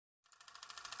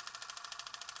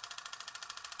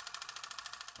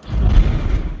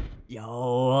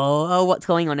Yo, what's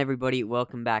going on, everybody?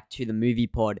 Welcome back to the Movie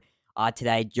Pod.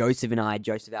 Today, Joseph,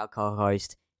 our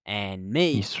co-host, and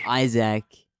me, Yes. Isaac,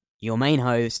 your main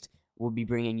host, will be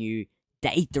bringing you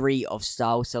Day 3 of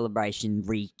Star Wars Celebration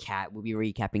recap. We'll be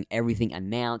recapping everything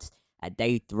announced at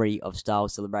Day 3 of Star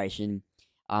Wars Celebration.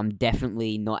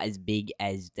 Definitely not as big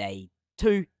as Day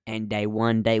 2 and Day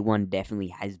 1. Day 1 definitely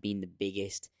has been the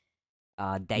biggest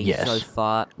day so Yes.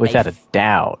 far. Without a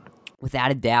doubt.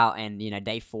 Without a doubt, and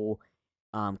Day 4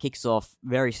 kicks off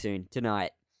very soon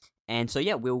tonight, and so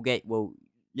we'll get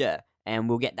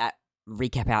that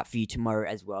recap out for you tomorrow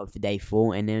as well for Day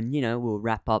 4, and then we'll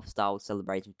wrap up Star Wars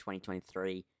Celebration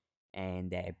 2023,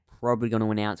 and they're probably going to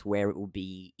announce where it will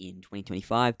be in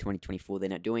 2025, 2024. They're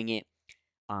not doing it.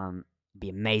 It'd be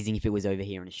amazing if it was over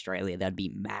here in Australia. That'd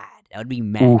be mad. That would be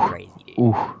mad crazy, dude.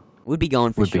 Ooh. Would be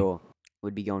going for sure.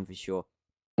 Would be going for sure.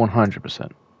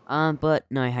 100%. But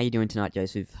no, how you doing tonight,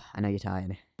 Joseph? I know you're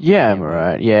tired. Yeah, I'm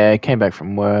alright. Yeah, I came back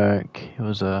from work. It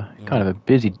was kind of a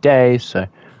busy day, so It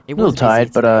a little was busy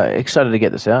tired, but today. excited to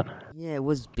get this out. Yeah, it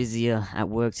was busier at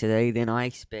work today than I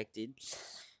expected.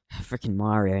 Freaking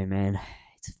Mario, man.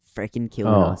 It's freaking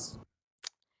killing us.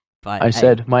 But I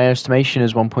said my estimation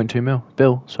is 1.2 mil.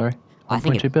 Bill, sorry.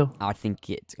 1.2 bill. I think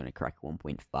it's going to crack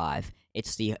 1.5.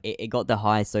 It got the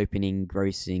highest opening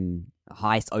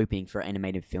for an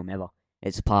animated film ever.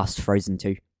 It's past Frozen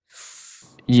 2.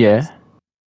 Yeah.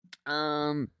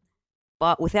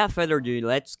 But without further ado,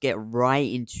 let's get right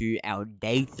into our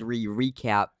Day 3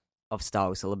 recap of Star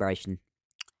Wars Celebration.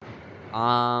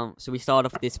 So we start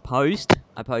off this post.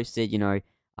 I posted, we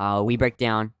break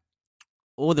down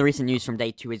all the recent news from Day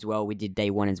 2 as well. We did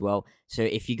Day 1 as well. So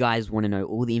if you guys want to know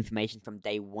all the information from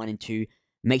Day 1 and 2,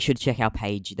 make sure to check our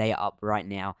page. They are up right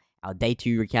now. Our Day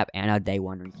 2 recap and our Day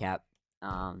 1 recap.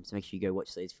 So make sure you go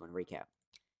watch those for a recap.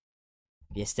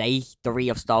 Yes, Day 3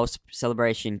 of Star Wars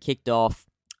Celebration kicked off.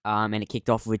 And it kicked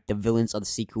off with the Villains of the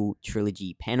Sequel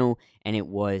Trilogy panel. And it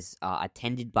was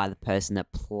attended by the person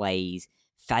that plays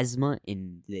Phasma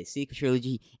in the Sequel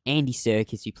Trilogy, Andy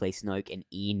Serkis, who plays Snoke, and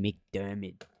Ian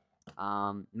McDiarmid.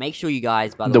 Make sure you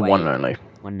guys, by the way, one and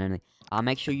only.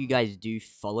 Make sure you guys do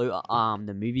follow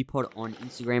the Movie Pod on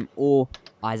Instagram or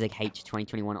Isaac H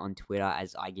 2021 on Twitter,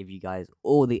 as I give you guys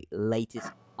all the latest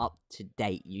up to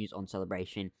date news on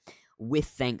Celebration. With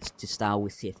thanks to Star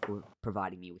Wars Sith for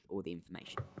providing me with all the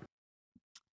information.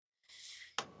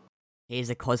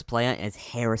 Here's a cosplayer as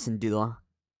Harrison Dula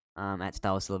at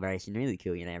Star Wars Celebration. Really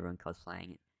cool, everyone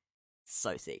cosplaying it.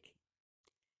 So sick.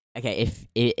 Okay,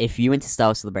 if you went to Star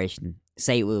Wars Celebration,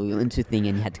 say you were into a thing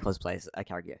and you had to cosplay as a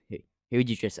character, who would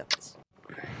you dress up as?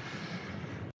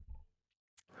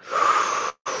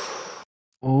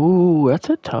 Ooh, that's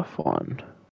a tough one.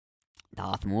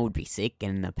 Darth Maul would be sick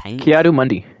and the paint. Keanu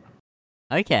Mundi.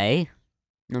 Okay.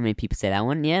 Not many people say that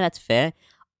one. Yeah, that's fair.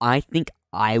 I think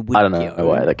I would I don't know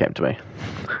why that came to me.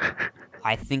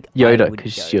 I think Yoda,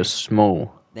 because you're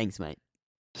small. Thanks, mate.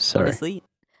 Sorry.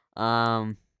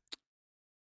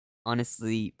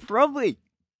 Honestly, probably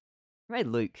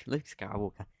Luke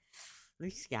Skywalker.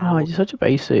 Oh, you're such a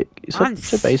basic. I'm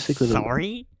such a basic little.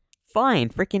 Sorry. Fine,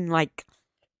 freaking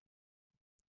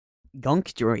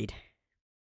gonk droid.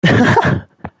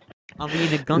 I'll be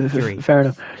in a gonk droid. Fair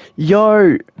enough.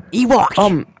 Yo.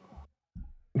 Ewok.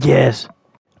 Yes.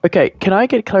 Okay, can I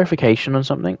get clarification on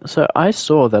something? So I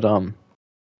saw that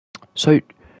So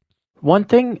one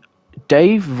thing,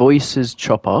 Dave voices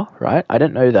Chopper, right? I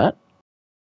didn't know that.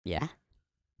 Yeah.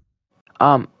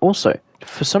 Also,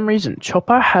 for some reason,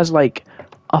 Chopper has like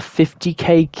a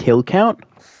 50k kill count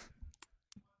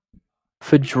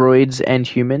for droids and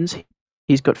humans.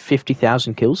 He's got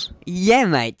 50,000 kills. Yeah,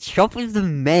 mate. Chopper's the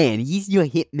man. He's your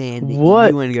hitman that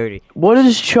What? you want to go to. What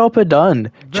has Chopper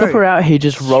done? Bro, Chopper out here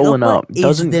just rolling Chopper up.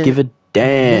 Doesn't is give a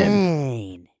damn.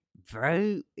 Man,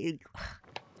 bro. We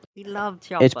love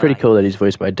Chopper. It's pretty cool that he's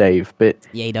voiced by Dave, but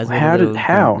Yeah, he does. How all the did-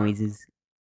 how? grunt noises.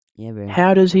 Yeah, bro.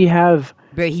 how does he have...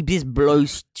 Bro, he just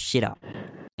blows shit up,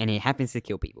 and it happens to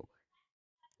kill people.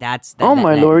 That's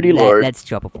lordy lord. That's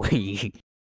Chopper for you.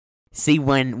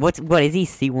 C1. What is he?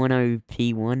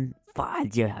 C10P1.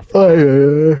 Fudge.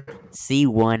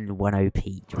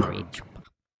 C110P droid.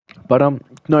 But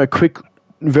no,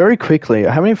 very quickly.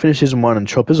 I haven't even finished season 1, and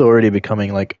Chopper's already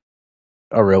becoming like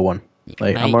a real one.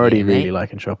 Like I'm already really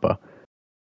liking Chopper.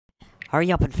 Hurry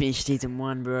up and finish season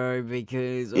 1, bro,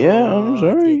 because I'm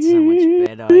sorry. it gets so much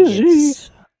better. It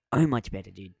gets so much better,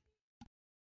 dude.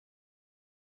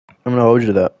 I'm gonna hold you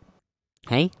to that.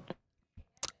 Hey?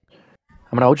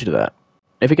 I'm gonna hold you to that.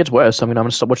 If it gets worse, I'm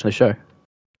gonna stop watching the show.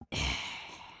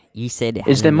 You said.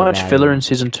 Is there much filler in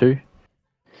season 2?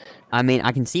 I mean,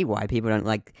 I can see why people don't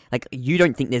like. You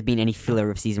don't think there's been any filler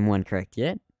of season 1, correct?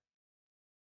 Yet?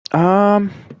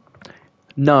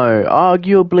 No.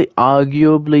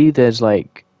 Arguably, there's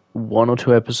like 1 or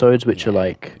 2 episodes which are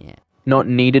like Yeah. not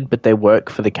needed, but they work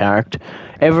for the character.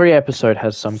 Every episode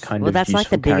has some kind Well, of that's like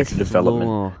useful the biggest character development.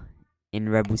 flaw in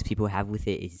Rebels people have with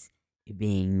it is it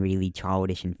being really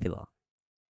childish and filler.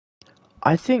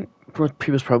 I think what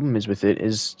people's problem is with it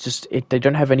is just they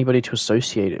don't have anybody to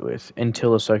associate it with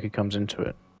until Ahsoka comes into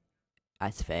it.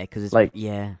 That's fair because it's Like-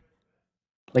 yeah.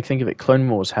 Like, think of it. Clone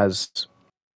Wars has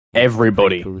Yeah,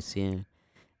 everybody. prequels, yeah.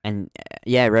 And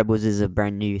yeah, Rebels is a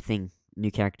brand new thing,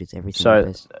 new characters, everything.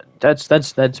 So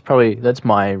that's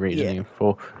my reasoning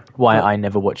for why Well- I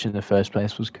never watched in the first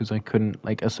place, was because I couldn't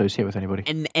like associate with anybody.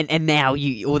 and now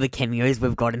all the cameos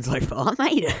we've gotten so far,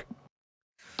 mate.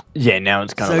 Yeah, now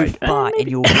it's kind So of like far, and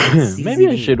maybe, you're one season maybe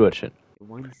I in. should watch it.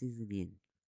 One season in.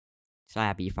 So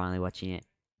happy you're finally watching it.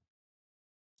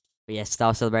 But yeah,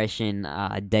 Star Celebration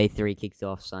day 3 kicks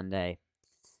off Sunday.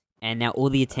 And now all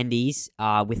the attendees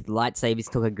with lightsabers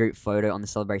took a group photo on the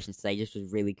celebration stage. This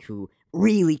was really cool.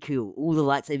 Really cool. All the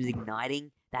lightsabers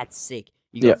igniting. That's sick.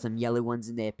 You got Yeah. some yellow ones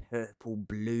in there. Purple,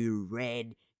 blue,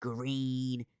 red,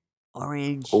 green,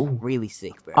 orange. Ooh. Really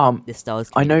sick, bro. The Star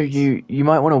Wars I know community. you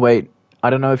might want to wait. I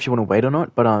don't know if you want to wait or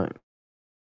not, but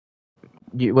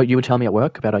what you were telling me at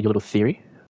work about your little theory.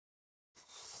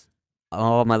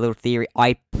 Oh, my little theory.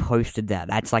 I posted that.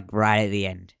 That's like right at the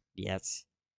end. Yes.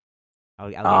 I'll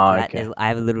get to that. Okay. I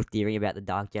have a little theory about the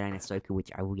Dark Jedi and Ahsoka, which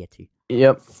I will get to.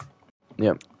 Yep.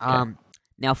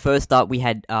 Now first up we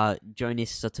had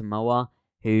Jonas Sotomayor,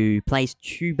 who plays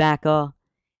Chewbacca,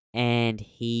 and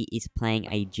he is playing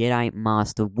a Jedi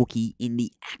Master Wookiee in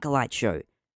the Acolyte show,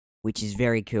 which is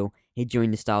very cool. He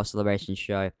joined the Star Wars Celebration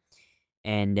show,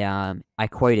 and I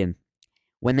quote him: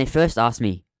 "When they first asked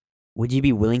me, would you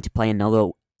be willing to play another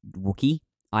Wookiee?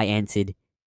 I answered,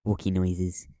 Wookiee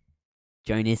noises."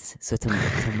 Jonas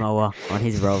Sotomayor on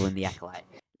his role in the Acolyte.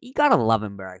 You gotta love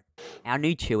him, bro. Our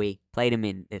new Chewie played him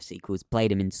in the sequels,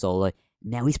 played him in Solo.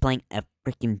 Now he's playing a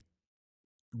freaking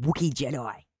Wookiee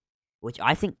Jedi, which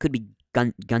I think could be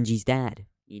Gunji's dad.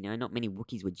 You know, not many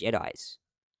Wookiees were Jedis,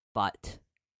 but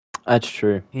That's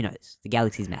true. who knows? The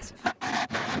galaxy's massive.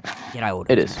 Jedi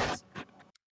Order. It is. Massive.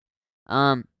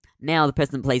 Now the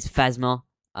person that plays Phasma.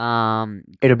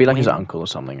 It'll be like his Gwen- uncle or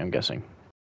something, I'm guessing.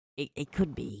 It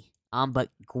could be. But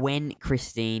Gwen,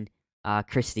 Christine,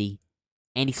 Christy,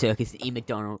 Andy Serkis, and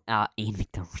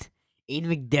Ian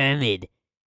McDermott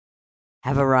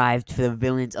have arrived for the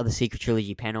Villains of the Secret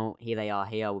Trilogy panel. Here they are.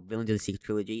 Here with Villains of the Secret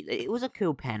Trilogy. It was a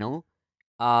cool panel.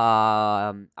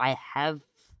 I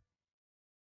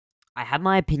have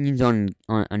my opinions on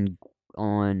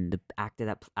the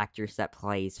actress that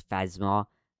plays Phasma,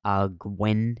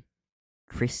 Gwen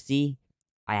Christie.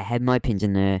 I had my opinions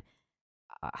on her.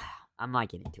 I might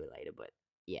get into it later, but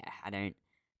yeah, I don't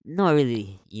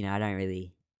really.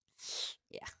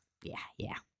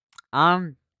 Yeah.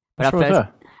 But What's at wrong with first,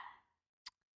 her?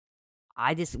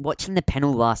 I just watching the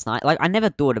panel last night. Like I never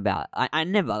thought about. I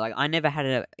never had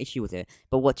an issue with her.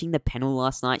 But watching the panel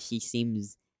last night, she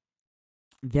seems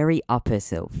very up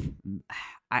herself.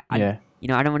 Yeah. I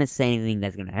don't want to say anything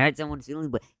that's gonna hurt someone's feelings,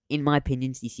 but in my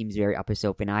opinion, she seems very up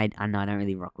herself, and I don't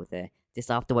really rock with her.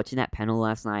 Just after watching that panel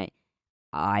last night,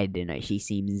 I don't know. She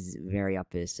seems very up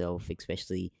herself,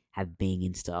 especially being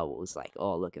in Star Wars. Like,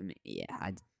 oh look at me.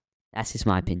 Yeah, that's just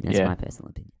my opinion. That's Yeah. my personal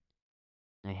opinion.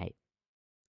 No hate.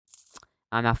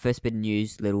 Our first bit of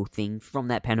news, little thing from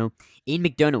that panel. Ian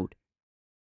McDonald.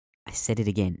 I said it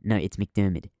again. No, it's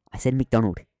McDermott. I said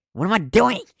McDonald. What am I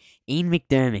doing? Ian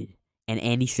McDermott and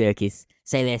Andy Serkis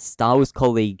say their Star Wars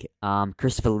colleague,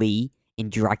 Christopher Lee, in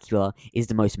Dracula, is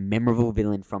the most memorable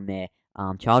villain from their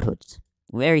childhoods.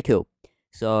 Very cool.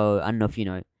 So, I don't know if you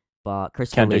know, but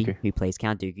Christopher Count Lee, Dooku. who plays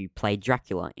Count Dooku, played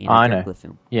Dracula in I a know. Dracula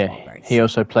film. Yeah. Oh, very He sick.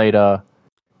 also played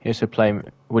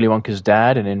Willy Wonka's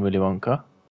dad and in Willy Wonka.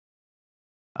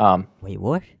 Wait,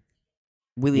 what?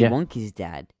 Willy Yeah. Wonka's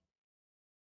dad.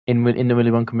 In the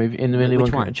Willy Wonka movie, in the Willy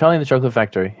Which Wonka, one? Charlie and the Chocolate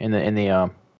Factory, in the In the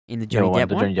newer Johnny one, Depp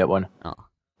the one? Johnny Depp one. Oh.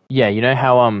 Yeah, you know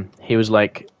how he was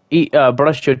like, "Eat,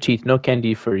 brush your teeth, no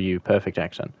candy for you." Perfect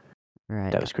accent.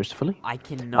 Right. That was Christopher Lee. I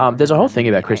cannot. There's a whole remember thing that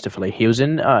about movie. Christopher Lee. He was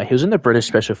in the British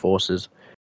Special Forces.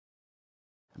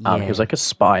 Yeah, He was like a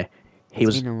spy. He it's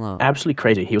was been a lot. absolutely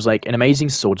crazy. He was like an amazing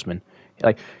swordsman.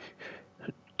 Like,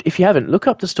 if you haven't, look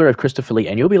up the story of Christopher Lee,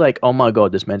 and you'll be like, "Oh my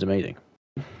god, this man's amazing."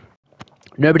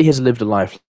 Nobody has lived a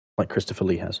life like Christopher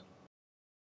Lee has.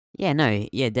 Yeah, no,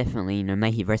 yeah, definitely.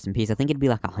 May he rest in peace. I think it'd be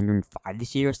like 105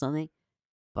 this year or something.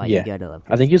 But Yeah. you gotta love.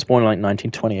 I think he was born in like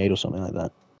 1928 or something like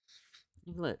that.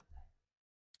 Look,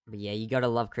 But yeah, you gotta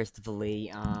love Christopher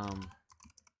Lee.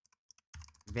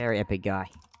 Very epic guy.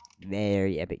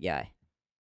 Very epic guy.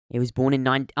 He was born in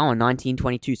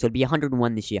 1922, so it'd be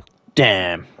 101 this year.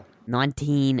 Damn.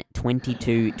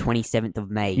 1922, 27th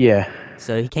of May. Yeah.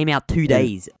 So he came out 2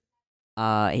 days.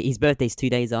 His birthday's 2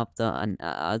 days after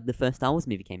the first Star Wars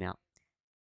movie came out.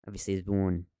 Obviously, he was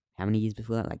born how many years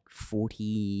before that? Like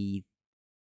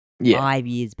 45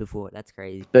 years before. That's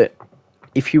crazy. But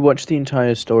if you watch the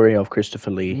entire story of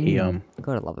Christopher Lee, he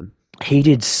gotta love him. He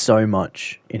did so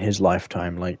much in his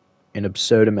lifetime, like an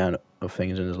absurd amount of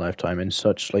things in his lifetime, and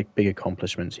such like big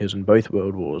accomplishments. He was in both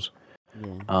World Wars.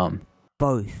 Yeah.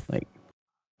 Both. Like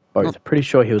both. Pretty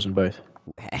sure he was in both.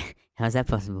 How's that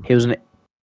possible? He was in.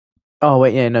 Oh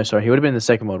wait, yeah, no, sorry. He would have been in the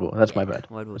Second World War. That's my bad.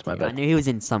 World War That's my II. bad. I knew he was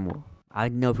in some war. I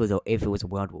didn't know if it was a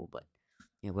World War, but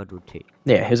yeah, World War II.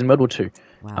 Yeah, he was in World War II.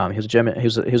 Wow. He was a German. He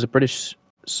was a British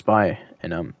spy,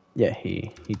 and yeah,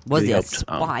 he was really he a helped,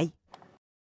 spy?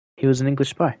 He was an English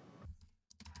spy.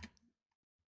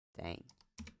 Dang.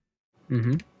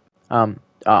 I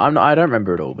don't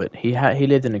remember it all, but he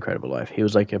lived an incredible life. He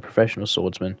was like a professional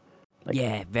swordsman. Like,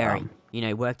 yeah, very.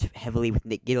 Worked heavily with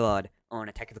Nick Gillard on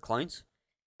Attack of the Clones.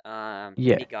 Yeah.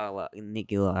 Nick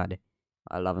Gillard.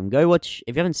 I love him. Go watch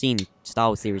if you haven't seen Star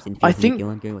Wars series interviews with Nick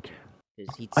Gillard. Go watch it.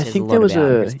 'Cause he says a lot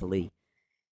about Christopher Lee.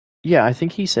 Yeah, I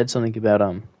think he said something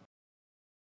about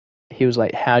he was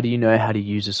like, "How do you know how to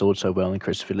use a sword so well?" And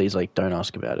Christopher Lee's like, "Don't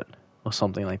ask about it," or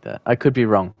something like that. I could be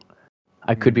wrong.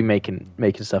 I could be making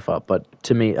stuff up, but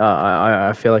to me,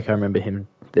 I feel like I remember him.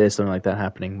 There's something like that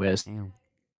happening where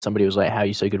somebody was like, "How are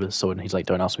you so good with a sword?" And he's like,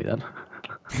 "Don't ask me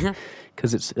that,"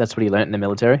 because that's what he learned in the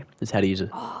military is how to use it.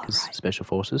 Because special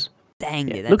forces. Dang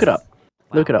yeah. it! Look it up.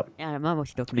 Wow. Look it up. Yeah, I might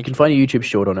watch a documentary. You can find a YouTube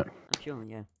short on it. I'm sure.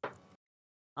 Yeah.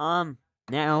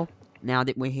 Now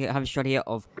that we have a shot here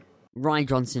of Rian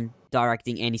Johnson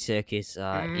directing Andy Serkis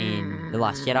in The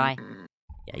Last Jedi.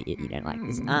 Yeah, you don't like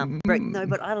this.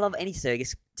 But I love Andy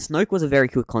Serkis. Snoke was a very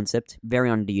cool concept, very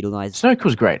underutilized. Snoke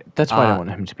was great. That's why I don't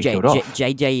want him to be killed off.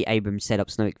 J.J. Abrams set up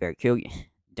Snoke very cool.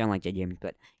 Don't like J.J. Abrams,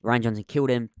 but Rian Johnson killed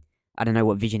him. I don't know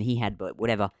what vision he had, but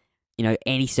whatever.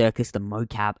 Andy Serkis, the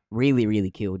mocap, really,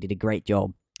 really cool. Did a great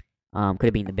job. Could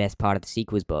have been the best part of the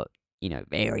sequels, but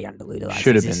very underutilized.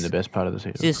 Should have been the best part of the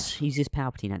sequels. He's just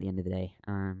Palpatine at the end of the day.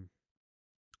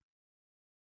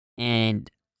 And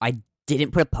I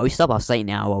didn't put a post up. I'll say it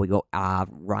now while we got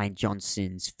Rian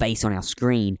Johnson's face on our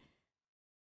screen.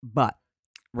 But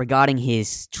regarding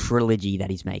his trilogy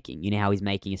that he's making, you know how he's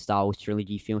making a Star Wars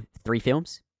trilogy film, 3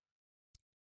 films?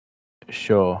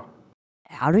 Sure.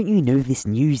 How don't you know this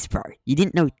news, bro? You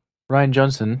didn't know Rian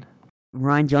Johnson,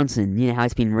 you know how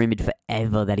it's been rumored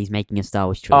forever that he's making a Star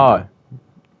Wars trilogy? Oh,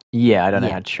 yeah, I don't know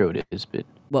how true it is, but...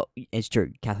 Well, it's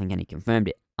true. Kathleen Kennedy confirmed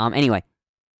it. Anyway.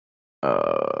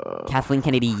 Kathleen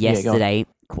Kennedy yesterday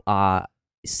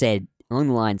said, along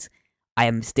the lines, "I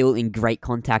am still in great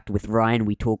contact with Rian.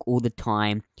 We talk all the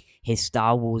time. His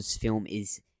Star Wars film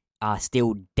is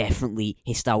still definitely...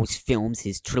 His Star Wars films,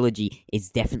 his trilogy,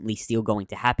 is definitely still going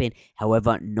to happen.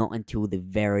 However, not until the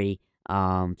very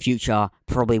future,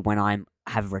 probably when I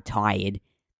have retired.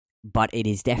 But it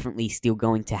is definitely still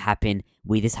going to happen.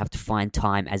 We just have to find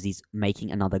time as he's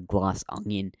making another Glass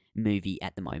Onion movie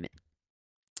at the moment."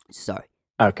 So,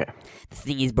 okay. The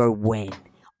thing is, bro, when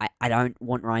I don't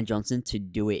want Rian Johnson to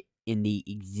do it in the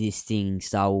existing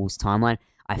Star Wars timeline.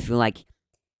 I feel like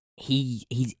he's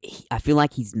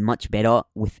much better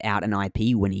without an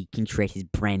IP when he can create his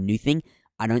brand new thing.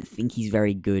 I don't think he's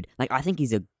very good. Like, I think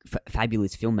he's a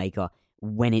fabulous filmmaker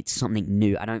when it's something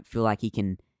new. I don't feel like he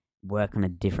can work on a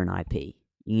different IP.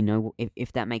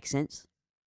 If that makes sense.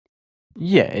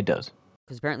 Yeah, it does.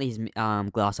 Because apparently his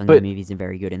Glass Onion movie isn't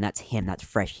very good, and that's him. That's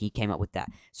fresh. He came up with that.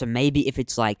 So maybe if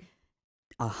it's like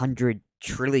 100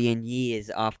 trillion years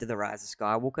after the Rise of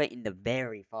Skywalker in the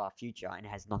very far future, and it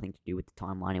has nothing to do with the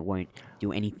timeline, it won't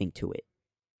do anything to it.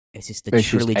 It's just a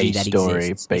trilogy that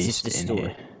exists. Based it's just a story.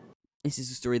 Here. This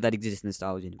is a story that exists in the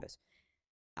Star Wars universe.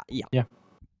 Yeah.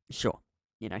 Sure.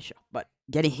 Sure. But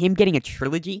getting a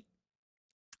trilogy.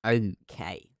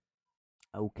 Okay.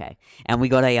 And we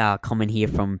got a comment here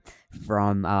from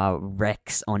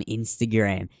Rex on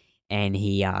Instagram, and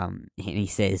he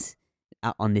says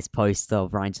on this post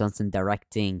of Rian Johnson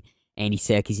directing Andy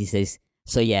Serkis, he says,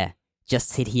 "So yeah, just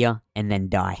sit here and then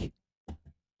die."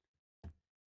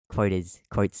 Quotes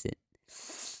it.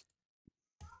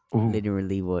 Ooh.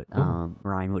 Literally what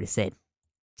Ryan would have said.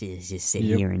 Just sit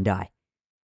here and die.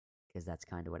 Because that's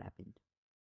kind of what happened.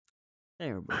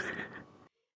 Terrible scene.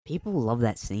 People love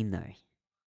that scene though.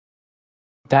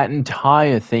 That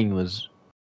entire thing was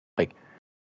like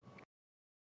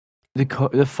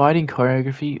the fighting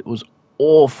choreography was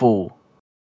awful.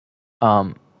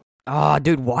 Oh,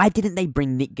 dude, why didn't they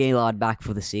bring Nick Gillard back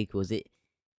for the sequels?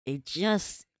 It's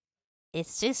just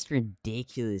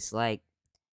ridiculous. Like,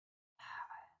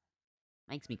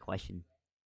 makes me question.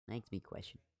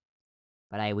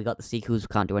 But hey, we got the sequels. We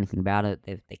can't do anything about it.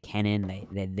 They're canon.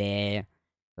 They're there.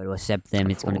 Got to accept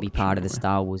them. It's going to be part of the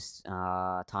Star Wars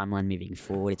timeline moving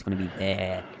forward. It's going to be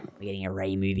there. We're getting a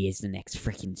Rey movie as the next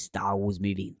freaking Star Wars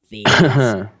movie in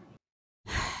theaters.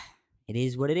 It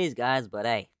is what it is, guys. But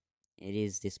hey, it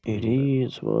is disappointing. It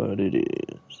is what it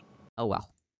is. Oh well.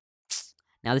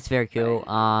 Now this is very cool.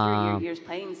 Through your years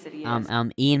playing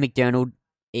Sidious. Ian McDonald.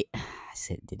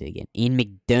 Did it again. Ian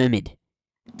McDermott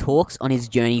talks on his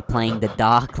journey playing the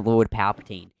Dark Lord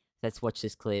Palpatine. Let's watch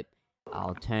this clip.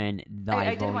 I'll turn the I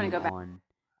did volume wanna go back.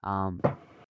 on.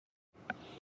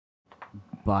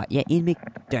 But yeah, Ian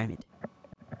McDermott.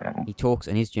 He talks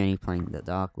on his journey playing the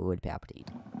Dark Lord Palpatine.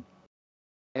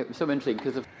 It was so interesting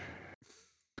because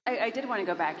I did want to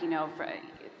go back,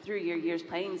 through your years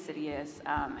playing Sidious,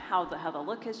 how the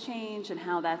look has changed and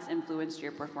how that's influenced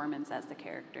your performance as the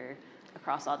character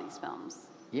across all these films.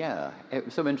 yeah, it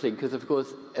was so interesting because, of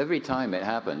course, every time it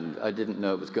happened, I didn't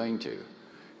know it was going to.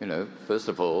 First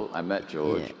of all, I met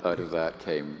George. Yeah. Out of that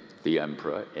came the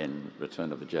Emperor in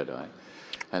Return of the Jedi.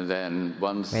 And then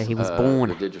once Where he was born.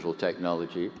 the digital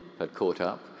technology had caught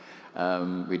up,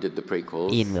 we did the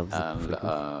prequels. Ian loves the and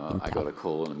prequels. I got a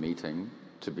call in a meeting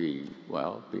to be,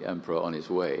 the Emperor on his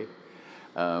way.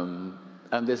 And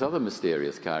this other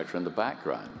mysterious character in the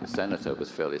background, the Senator, was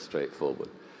fairly straightforward.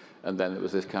 And then there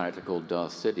was this character called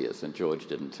Darth Sidious, and George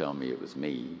didn't tell me it was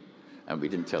me. And we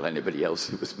didn't tell anybody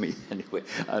else it was me anyway.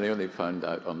 And I only found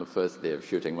out on the first day of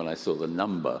shooting when I saw the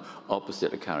number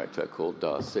opposite a character called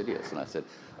Darth Sidious. And I said,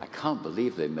 I can't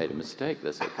believe they made a mistake.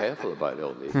 They're so careful about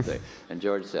all these things. And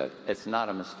George said, it's not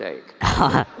a mistake.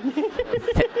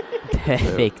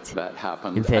 Perfect. So that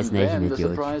happened. Impersonation And then of the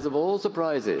George. surprise of all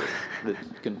surprises that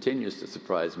continues to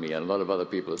surprise me and a lot of other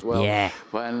people as well. Yeah.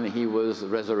 When he was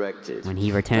resurrected. When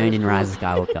he returned in Rise of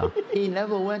Skywalker. He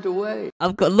never went away.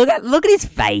 I've got look at his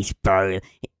face, bro.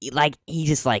 He's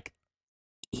just like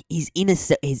he's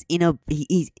inside.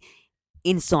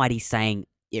 He's saying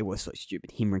it was so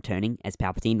stupid. Him returning as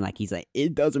Palpatine, like he's like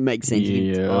it doesn't make sense.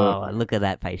 Yeah. Oh, look at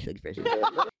that facial expression.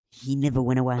 He never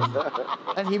went away.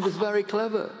 And he was very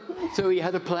clever. So he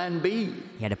had a plan B.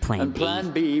 He had a plan And B.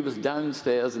 plan B was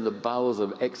downstairs in the bowels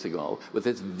of Exegol with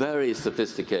its very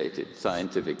sophisticated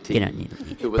scientific team. You don't need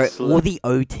it. who Bro, was all the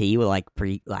OT were like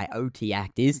OT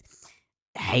actors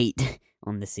hate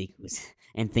on the sequels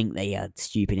and think they are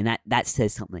stupid, and that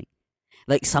says something.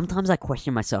 Like sometimes I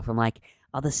question myself. I'm like,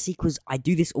 are the sequels? I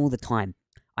do this all the time.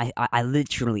 I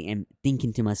literally am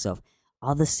thinking to myself,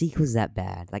 are the sequels that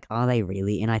bad? Like, are they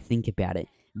really? And I think about it,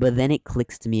 but then it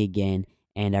clicks to me again,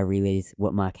 and I realize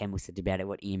what Mark Hamill said about it,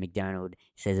 what Ian McDonald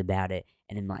says about it,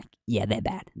 and I'm like, yeah, they're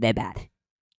bad. They're bad.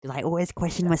 Because I always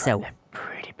question myself. They're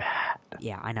pretty bad.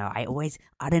 Yeah, I know. I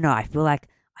don't know. I feel like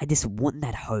I just want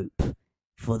that hope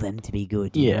for them to be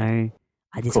good. You Yeah. know?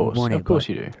 I just want it. Of course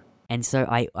you do. And so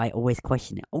I always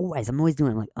question it. I'm always doing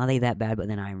it. I'm like, are they that bad? But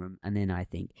then I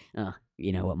think,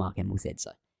 you know what Mark Hamill said.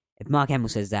 So if Mark Hamill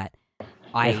says that,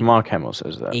 If Mark Hamill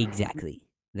says that. exactly,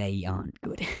 they aren't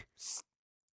good.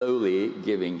 slowly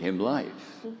giving him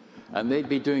life. And they'd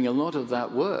be doing a lot of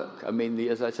that work. I mean,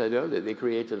 as I said earlier, they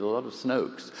created a lot of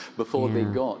Snokes before they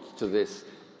Yeah. got to this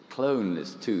clone,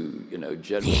 this two,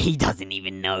 He doesn't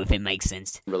even know if it makes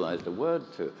sense. generalized a word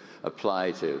to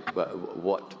apply to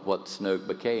what Snoke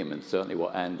became, and certainly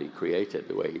what Andy created,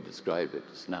 the way he described it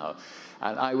just now.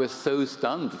 And I was so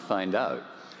stunned to find out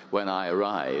when I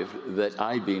arrived that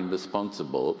I'd been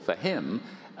responsible for him,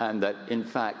 and that in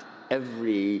fact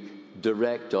every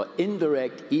direct or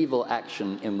indirect evil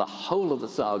action in the whole of the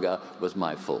saga was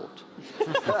my fault.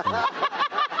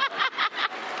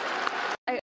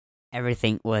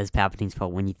 Everything was Palpatine's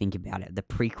fault when you think about it. The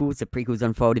prequels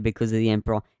unfolded because of the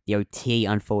Emperor. The OT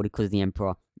unfolded because of the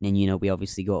Emperor. Then, we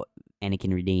obviously got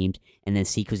Anakin redeemed. And then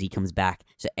sequels, he comes back.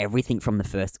 So everything from the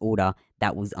First Order,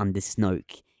 that was under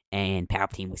Snoke. And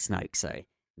Palpatine was Snoke. So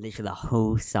literally the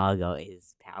whole saga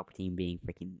is Palpatine being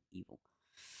freaking evil.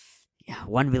 Yeah,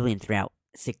 one villain throughout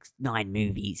 9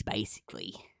 movies,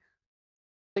 basically.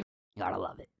 Gotta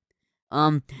love it.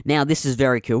 Now this is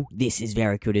very cool. Dude.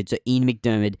 So Ian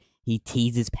McDermott, he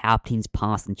teases Palpatine's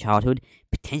past and childhood,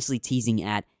 potentially teasing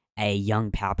at a young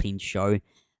Palpatine show.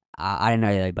 I don't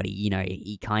know though, but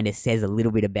he kind of says a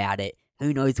little bit about it.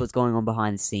 Who knows what's going on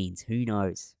behind the scenes? Who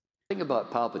knows? The thing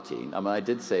about Palpatine, I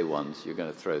did say once, you're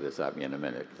going to throw this at me in a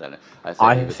minute. Then I said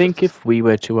I think if we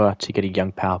were to get a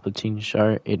young Palpatine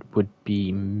show, it would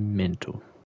be mental.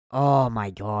 Oh my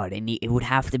god! And it would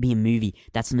have to be a movie.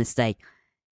 That's a mistake.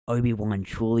 Obi-Wan.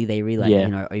 Surely they realized,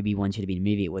 Yeah. Obi-Wan should have been a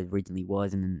movie. It was originally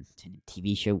was, and then to a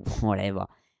TV show, whatever.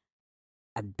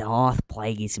 A Darth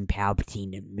Plagueis and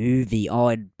Palpatine a movie. Oh,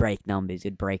 it'd break numbers.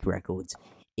 It'd break records.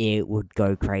 It would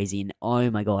go crazy. And oh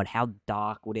my god, how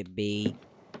dark would it be?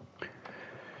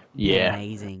 Yeah.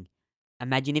 Amazing.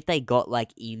 Imagine if they got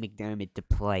like Ian McDermott to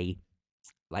play,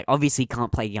 like obviously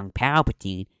can't play young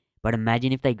Palpatine, but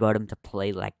imagine if they got him to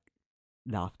play like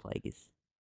Darth Plagueis.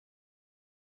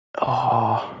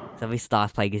 Oh. So obviously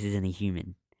Darth Plagueis isn't a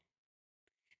human.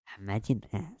 Imagine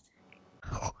that.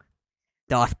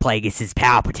 Darth Plagueis is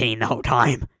Palpatine the whole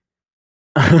time.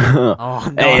 Oh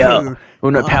no! Hey,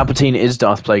 well, no, Oh. Palpatine is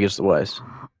Darth Plagueis the Wise.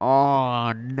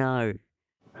 Oh no!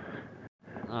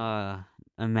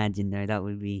 Imagine though,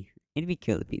 it'd be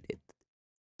cool if he did.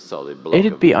 Solid block.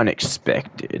 It'd of be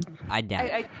unexpected. I doubt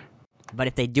it. I, But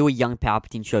if they do a young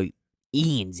Palpatine show,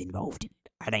 Ian's involved in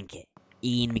it. I don't care.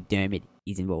 Ian McDermott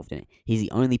is involved in it. He's the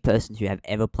only person to have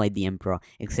ever played the Emperor,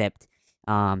 except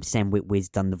Sam Witwer's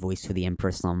done the voice for the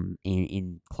Emperor some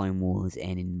in Clone Wars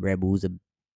and in Rebels.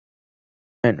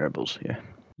 And Rebels, yeah.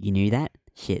 You knew that?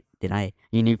 Shit, did I?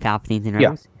 You knew Palpatine's in Yeah.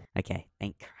 Rebels? Okay,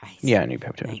 thank Christ. Yeah, I knew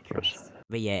Palpatine Thank was Rebels. Christ.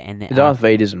 But yeah, and Darth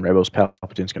Vader's in Rebels,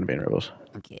 Palpatine's gonna be in Rebels.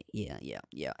 okay, yeah.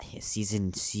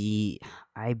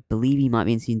 I believe he might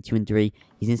be in season 2 and 3.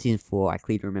 He's in season 4. I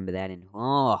clearly remember that. And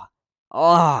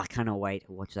I cannot wait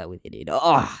to watch that with you, dude.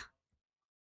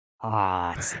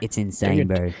 It's insane, good.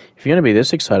 bro. If you're gonna be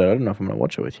this excited, I don't know if I'm gonna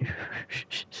watch it with you.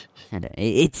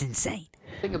 It's insane.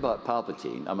 The thing about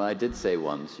Palpatine, I mean, I did say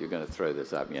once, you're going to throw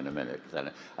this at me in a minute,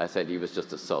 and I said he was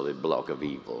just a solid block of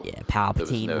evil. Yeah, There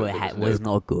Palpatine was was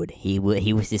not good. He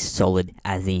was just solid,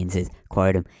 as Ian says.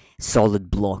 Quote him: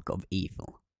 solid block of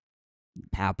evil.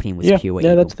 Palpatine was pure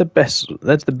yeah, evil. that's the best.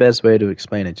 That's the best way to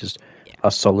explain it. Just Yeah.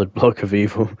 a solid block of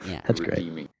evil. Yeah. That's great.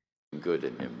 redeeming good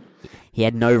in him. He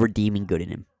had no redeeming good in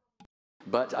him.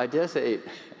 But I dare say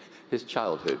his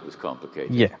childhood was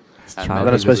complicated. Yeah, His And childhood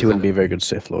then I suppose he was wouldn't be a very good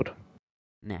Sith Lord.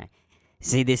 No.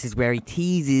 See, this is where he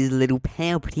teases little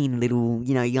Palpatine,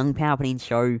 young Palpatine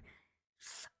show.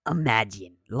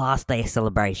 Imagine, last day of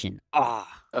celebration. I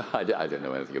don't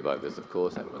know anything about this, of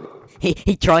course.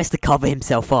 He tries to cover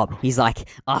himself up. He's like,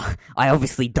 I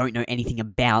obviously don't know anything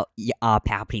about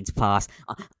Palpatine's past.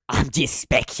 I'm just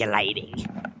speculating.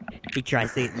 He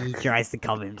tries to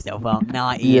cover himself up.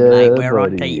 Nah, Ian, Yeah, mate, we're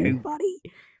on to buddy. you, buddy.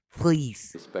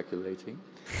 Please. Speculating.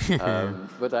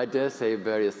 But I dare say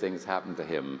various things happened to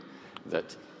him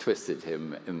that twisted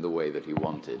him in the way that he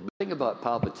wanted. The thing about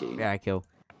Palpatine, Very cool.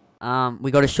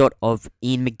 We got a shot of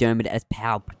Ian McDermott as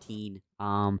Palpatine,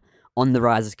 on the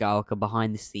Rise of Skywalker,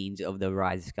 behind the scenes of the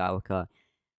Rise of Skywalker.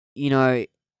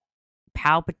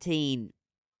 Palpatine,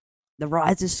 the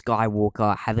Rise of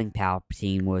Skywalker, having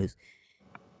Palpatine was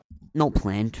not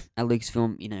planned at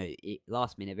Lucasfilm,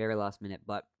 last minute, very last minute,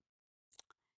 but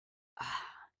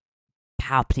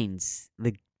Palpatine's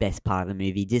the best part of the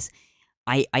movie. Just,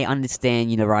 I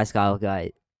understand, Rise of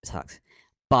Skywalker sucks,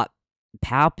 but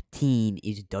Palpatine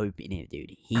is dope in it,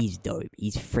 dude. He's dope.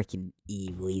 He's freaking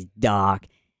evil. He's dark.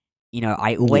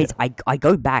 I always I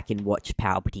go back and watch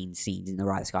Palpatine scenes in the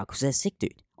Rise of Skywalker because they're sick,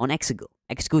 dude. On Exegol.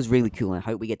 Exegol is really cool, and I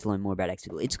hope we get to learn more about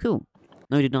Exegol. It's cool.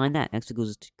 No denying that. Exegol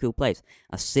is a cool place.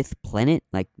 A Sith planet,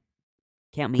 like,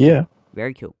 count me in. Yeah.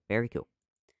 Very cool. Very cool.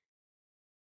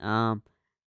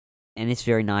 And it's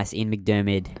very nice. Ian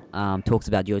McDermott talks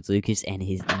about George Lucas and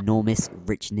his enormous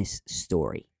richness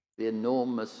story. the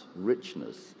enormous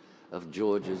richness of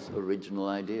George's original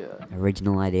idea.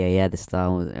 Original idea, yeah, the Star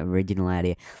Wars original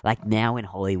idea. Like now in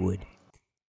Hollywood,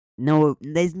 no,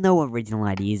 there's no original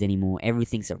ideas anymore.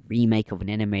 Everything's a remake of an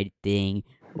animated thing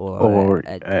or Or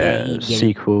a a game,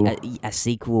 sequel. A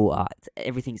sequel.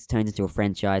 Everything's turned into a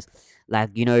franchise.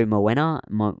 Like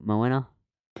Moana.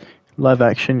 Live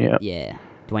action, yeah. Yeah,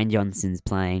 Dwayne Johnson's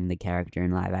playing the character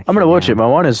in live action. I'm gonna watch now. it.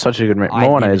 Moana is such a good movie. I've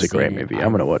Moana never is a great seen it. movie.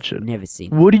 I'm gonna watch it. Never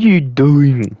seen it. What are you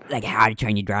doing? Like How to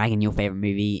Train Your Dragon, your favorite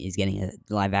movie, is getting a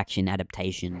live action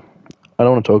adaptation. I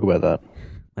don't want to talk about that.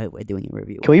 We're doing a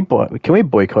review. Can we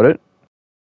boycott it?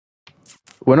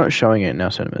 We're not showing it in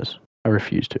our cinemas. I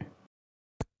refuse to.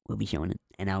 We'll be showing it,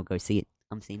 and I'll go see it.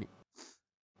 I'm seeing it.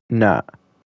 Nah.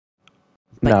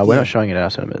 But Nah, we're yeah. not showing it in our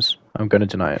cinemas. I'm gonna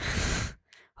deny it.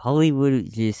 Hollywood is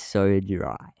just so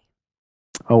dry.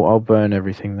 I'll burn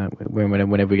everything that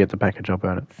whenever we get the package, I'll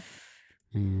burn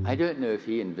it. I don't know if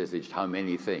he envisaged how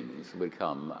many things would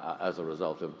come as a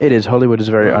result of. It is. Hollywood is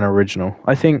very unoriginal.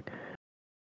 I think,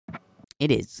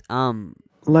 It is.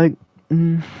 like,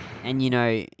 And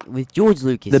with George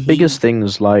Lucas, the biggest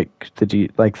things like the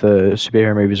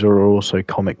superhero movies are also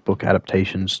comic book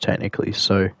adaptations technically.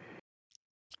 So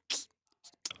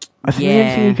I think the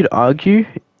only thing you could argue,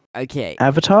 Okay,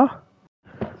 Avatar.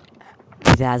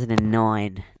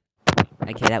 2009.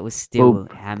 Okay, that was still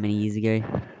how many years ago?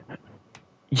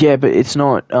 Yeah, but it's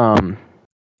not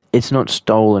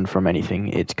stolen from anything.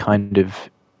 It's kind of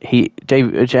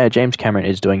James Cameron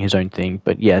is doing his own thing,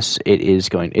 but yes, it is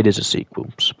a sequel,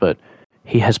 but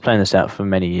he has planned this out for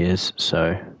many years,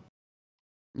 so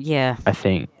Yeah. I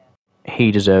think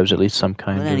he deserves at least some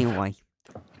kind But of. anyway,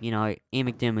 Ian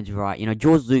McDermott's right.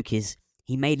 George Lucas,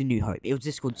 he made A New Hope. It was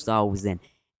just called Star Wars then,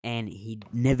 and he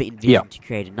never envisioned to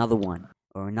create another one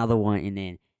and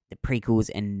then the prequels,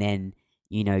 and then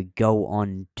go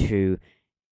on to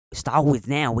Star Wars.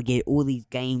 Now we get all these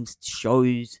games,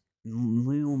 shows,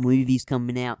 movies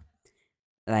coming out.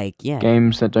 Like, yeah,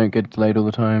 Games that don't get delayed all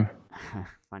the time.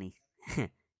 funny.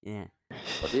 Yeah.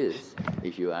 What is,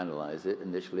 if you analyze it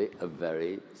initially, a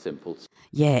very simple.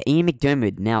 Yeah, Ian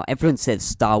McDermott. Now everyone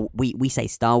says we say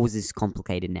Star Wars is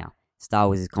complicated now. Star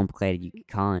Wars is complicated. You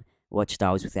can't watch Star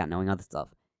Wars without knowing other stuff.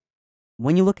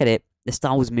 When you look at it, the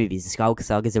Star Wars movies, the Skywalker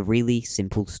Saga, is a really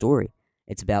simple story.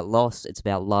 It's about loss. It's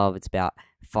about love. It's about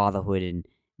fatherhood and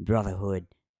brotherhood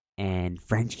and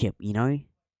friendship.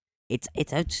 It's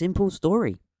a simple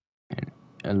story.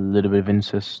 A little bit of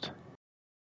incest.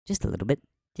 Just a little bit.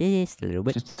 Just a little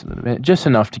bit. Just a little bit. Just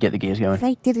enough to get the gears going.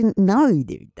 They didn't know,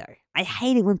 dude. Though I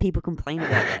hate it when people complain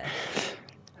about that.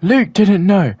 Luke didn't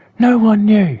know. No one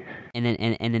knew. And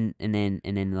then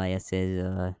Leia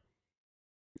says,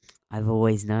 "I've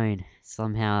always known.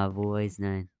 Somehow I've always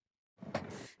known."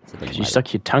 So Because you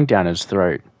stuck your tongue down his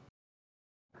throat.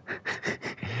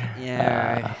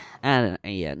 Yeah, I don't know.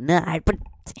 Yeah, no, but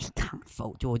he can't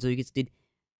fault George Lucas, dude.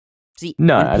 See,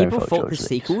 No, when I don't people fault fault George the Lucas.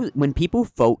 sequels, when people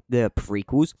fault the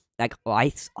prequels, like I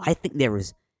think there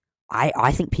is,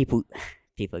 I think people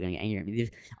are going to get angry at me.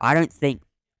 I don't think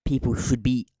people should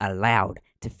be allowed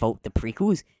to fault the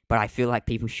prequels, but I feel like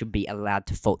people should be allowed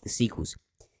to fault the sequels.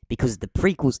 Because the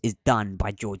prequels is done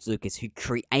by George Lucas, who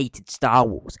created Star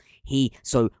Wars.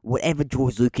 So whatever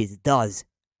George Lucas does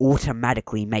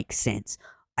automatically makes sense.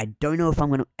 I don't know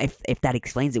if that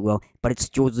explains it well, but it's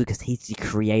George Lucas. He's the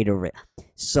creator of it.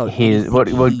 So What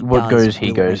goes,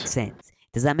 he goes. Make sense.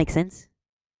 Does that make sense?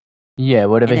 Yeah,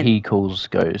 whatever And then- he calls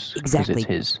goes. Exactly.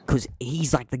 Because it's his. Because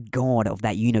he's like the god of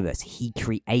that universe. He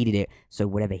created it, so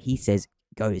whatever he says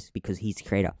goes because he's the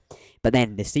creator. But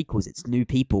then the sequels, it's new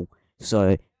people.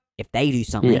 So if they do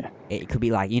something, Yeah. it could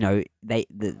be like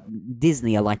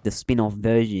Disney are like the spin-off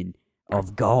version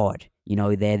of God.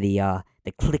 They're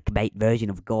the clickbait version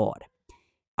of God.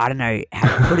 I don't know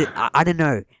how to put it. I don't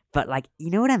know, but you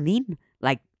know what I mean?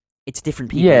 Like, it's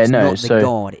different people. Yeah, it's no, not the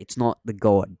God. It's not the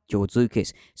God, George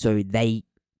Lucas. So they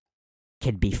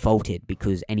can be faulted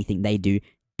because anything they do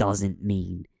doesn't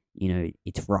mean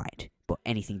it's right. But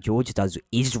anything George does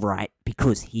is right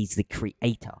because he's the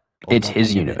creator. It's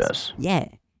his universe. Yeah,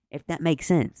 if that makes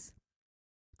sense.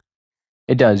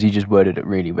 It does. You just worded it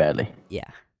really badly. Yeah,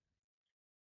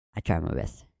 I try my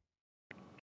best.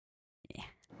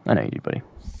 I know you do, buddy.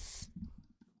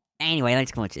 Anyway,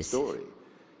 let's watch this. Story.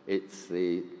 It's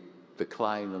the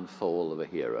decline and fall of a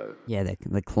hero, Yeah, the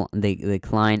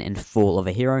decline and fall of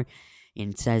a hero.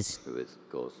 And it says, who is, of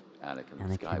course, Anakin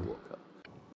Anakin.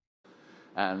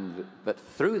 Skywalker. But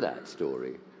through that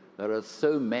story, there are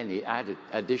so many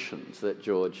additions that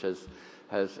George has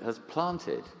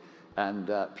planted.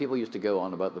 And people used to go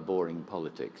on about the boring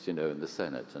politics, in the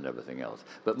Senate and everything else.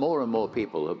 But more and more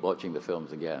people are watching the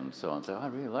films again and so on say, I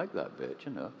really like that bit,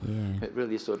 Yeah. It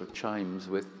really sort of chimes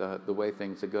with the way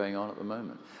things are going on at the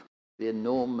moment. The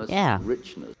enormous Yeah.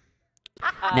 richness.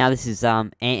 Now this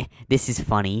is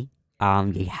funny.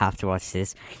 You have to watch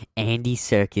this. Andy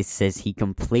Serkis says he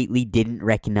completely didn't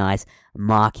recognize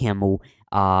Mark Hamill,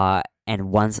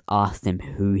 and once asked him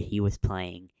who he was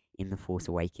playing in The Force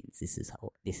Awakens. This is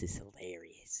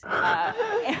hilarious.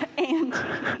 Andy,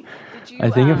 did you?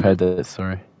 I think I've heard that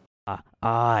story.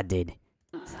 Dude,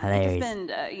 it's Did you hilarious.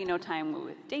 spend time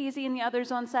with Daisy and the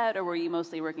others on set, or were you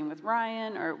mostly working with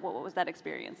Ryan, or what was that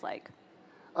experience like?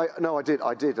 No, I did.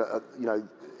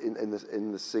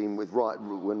 In the scene with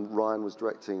Ryan, when Ryan was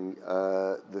directing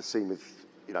the scene with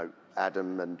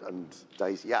Adam and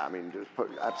Daisy. Yeah, I mean, it was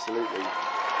absolutely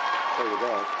they were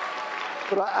there.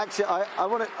 But I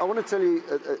want to tell you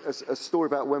a story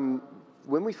about when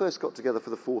we first got together for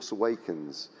The Force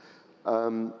Awakens,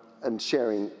 and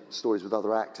sharing stories with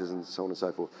other actors and so on and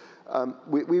so forth.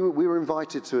 we were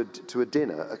invited to a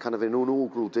dinner, a kind of an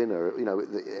inaugural dinner. You know,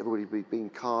 everybody had been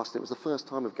cast. It was the first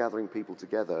time of gathering people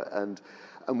together, and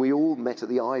we all met at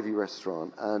the Ivy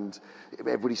restaurant, and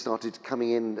everybody started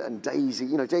coming in, and Daisy,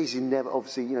 Daisy never,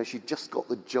 obviously, she'd just got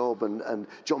the job, and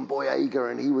John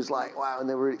Boyega, and he was like, wow, and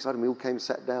they were really excited, and we all came,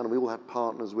 sat down, and we all had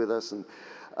partners with us, and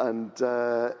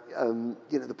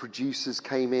the producers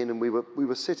came in, and we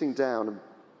were sitting down, and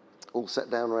all sat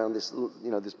down around this,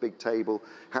 this big table.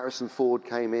 Harrison Ford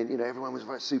came in, everyone was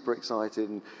super excited,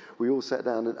 and we all sat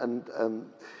down, and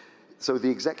so the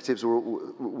executives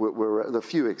were the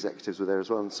few executives were there as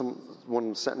well, and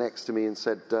someone sat next to me and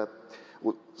said,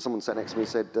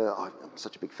 I'm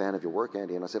such a big fan of your work,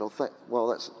 Andy. And I said,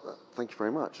 thank you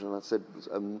very much. And I said,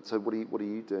 so what are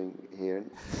you doing here?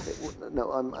 And,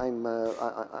 no, I'm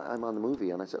on the movie.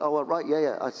 And I said, oh, right,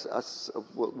 yeah.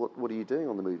 What are you doing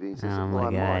on the movie? He says, Oh well, my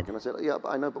I'm God. Mark. And I said, yeah,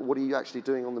 I know, but what are you actually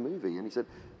doing on the movie? And he said,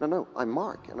 no, I'm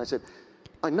Mark. And I said,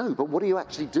 I know, but what are you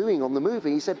actually doing on the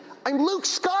movie? He said, I'm Luke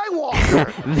Skywalker.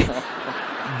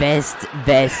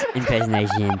 best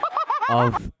impersonation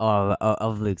of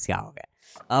Luke Skywalker.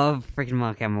 Of freaking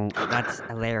Mark Hamill. That's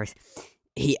hilarious.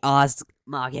 He asked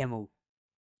Mark Hamill,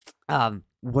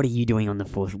 what are you doing on the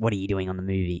Force? What are you doing on the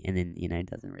movie? And then,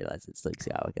 doesn't realize it's Luke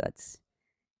Skywalker. That's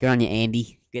good on you,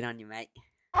 Andy. Good on you, mate.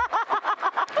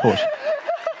 Of course.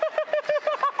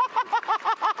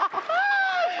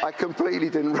 I completely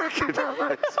didn't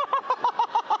recognize.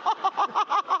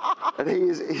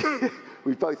 And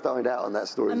we both dined out on that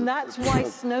story. And that's why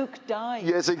Snoke died.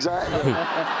 Yes, exactly.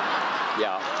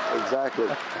 Yeah. Exactly.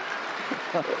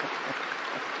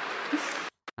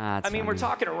 I mean, we're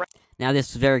talking around Now, this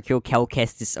is very cool. Cal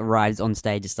Kestis arrives on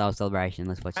stage at Star Wars Celebration.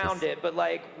 Let's watch this. it, but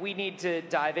we need to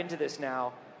dive into this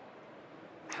now.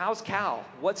 How's Cal?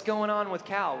 What's going on with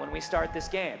Cal when we start this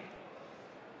game?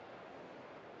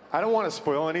 I don't want to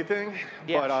spoil anything,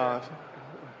 Yeah, but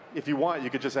if you want, you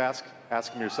could just ask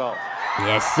him yourself.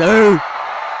 Yes, sir.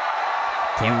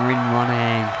 Cameron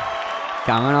Monaghan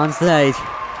coming on stage.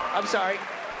 I'm sorry.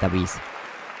 W's.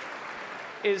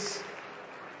 Is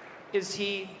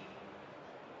he...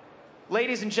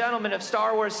 Ladies and gentlemen of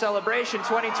Star Wars Celebration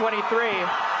 2023,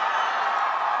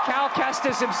 Cal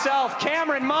Kestis himself,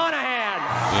 Cameron Monaghan.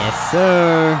 Yes,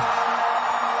 sir.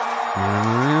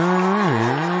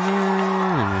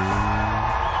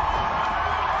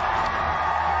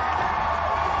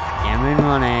 Cameron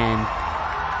Monaghan.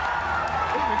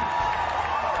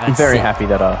 I'm very happy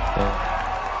that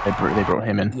they brought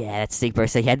him in. Yeah, that's sick, bro.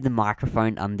 So he had the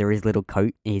microphone under his little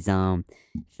coat, his thing,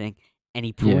 and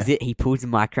he pulls it. He pulls the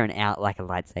microphone out like a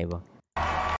lightsaber,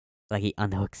 like he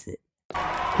unhooks it.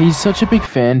 He's such a big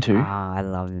fan too. Ah, I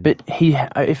love him. But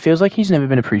it feels like he's never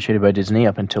been appreciated by Disney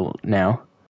up until now.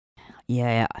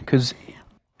 Yeah, Because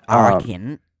I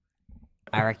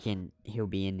reckon he'll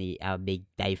be in the big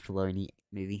Dave Filoni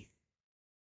movie.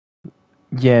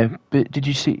 yeah, but did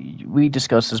you see? We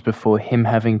discussed this before. Him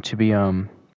having to be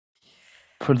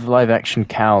for the live action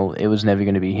Cal, it was never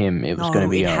going to be him. It was going to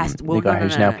be the guy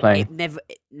who's now playing. It never.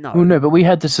 No. Well, no, but we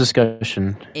had this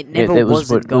discussion. It never it was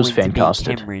wasn't it going was to be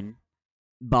fan-casted. Cameron,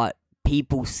 but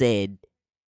people said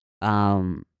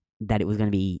that it was going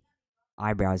to be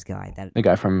Eyebrows guy. The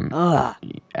guy from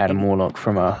Adam Warlock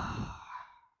from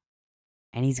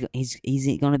and he's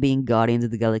going to be in Guardians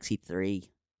of the Galaxy 3.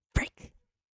 Frick.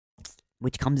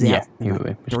 Which comes out in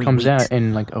like which 3 comes weeks. out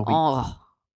in like a week. Oh,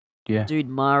 Yeah. dude,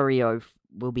 Mario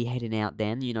will be heading out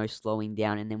then, slowing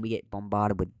down, and then we get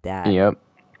bombarded with that. Yep.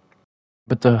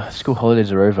 But the school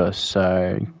holidays are over,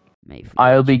 so Mate,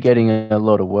 I'll be getting a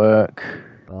lot of work.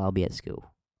 Well, I'll be at school.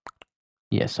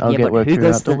 Yes, I'll Yeah, get but work who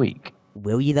throughout goes the to- week.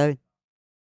 Will you, though?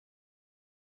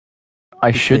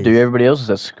 I should do. Because- Everybody else is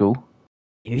at school.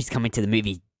 Who's coming to the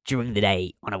movies during the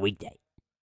day on a weekday?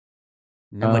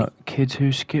 Nobody. Kids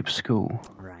who skip school.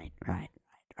 Right.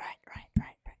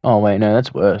 Oh wait, no,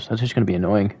 that's worse. That's just going to be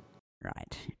annoying.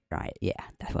 Right. Yeah,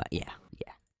 that's what. Yeah.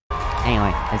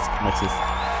 Anyway, let's watch this.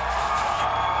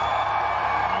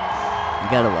 You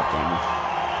gotta love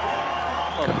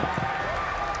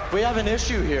gaming. We have an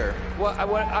issue here. What,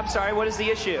 I'm sorry, what is the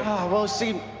issue? Well,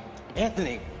 see,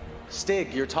 Anthony,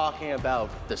 Stig, you're talking about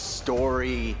the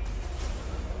story,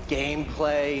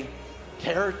 gameplay,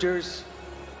 characters,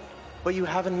 but you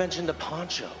haven't mentioned the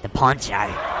poncho. The poncho.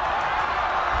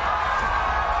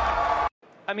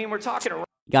 I mean, we're talking around.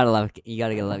 You gotta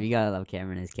love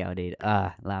Cameron as Cal, dude.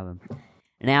 Love him.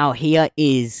 Now here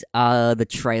is the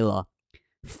trailer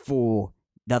for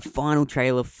the final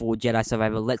trailer for Jedi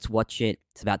Survivor. Let's watch it.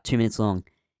 It's about 2 minutes long.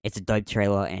 It's a dope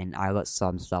trailer, and I got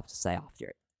some stuff to say after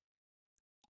it.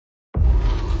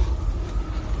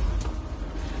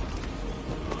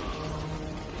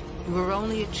 You were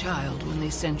only a child when they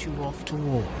sent you off to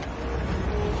war.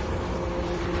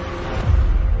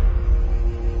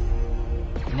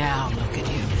 Now look at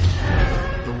you.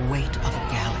 The weight of a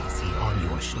galaxy on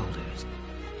your shoulders.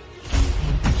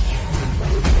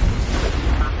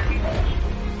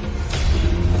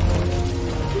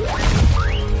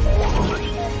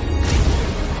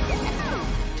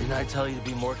 Didn't I tell you to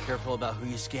be more careful about who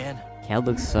you scan? Cal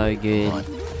looks so good.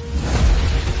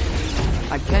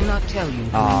 I cannot tell you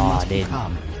who Aw, must dude.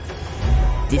 become,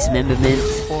 Dismemberment.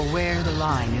 or where the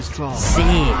line is drawn. Sick.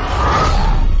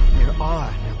 There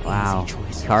are no Wow. easy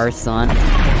choices. Coruscant.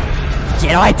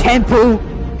 Jedi Temple.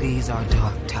 These are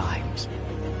dark times.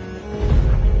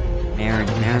 Marin. We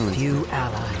Marin have was few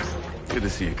allies. Good to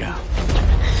see you, Cal.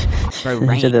 bro. He said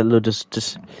Rain. that little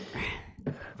just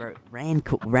Bro,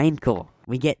 Rancor.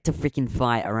 We get to freaking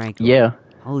fight a Rancor. yeah.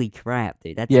 Holy crap,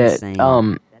 dude. That's Yeah,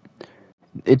 insane.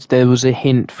 there was a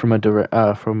hint from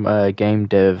a game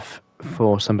dev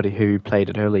for somebody who played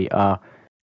it early. Do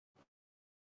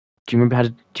you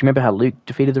remember how Luke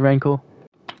defeated the Rancor?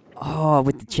 Oh,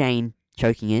 with the chain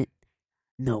choking it.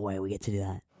 No way we get to do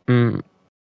that.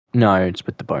 No, it's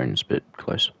with the bones, but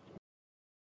close.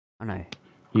 I know.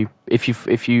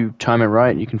 If you time it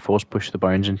right, you can force push the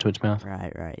bones into its mouth.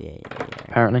 Right. Yeah.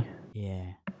 Apparently. Yeah.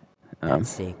 Um, That's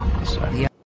sick. so.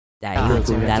 That looks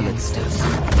against us.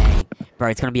 dang. Bro,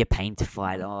 it's gonna be a pain to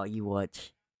fight. Oh, you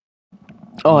watch.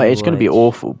 Oh, You it's going to be watch.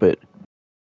 awful, but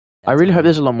I That's really hope gonna-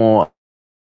 there's a lot more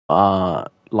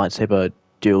lightsaber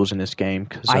duels in this game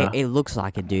because It looks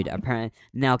like it, dude. Apparently,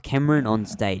 now Cameron on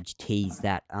stage teased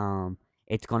that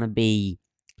it's gonna be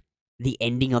the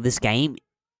ending of this game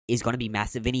is gonna be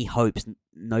massive, and he hopes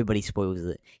nobody spoils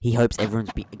it. He hopes everyone's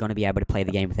gonna be able to play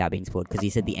the game without being spoiled, because he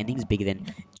said the ending's bigger than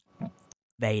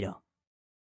Vader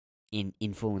in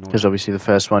Fallen because Order. obviously the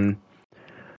first one.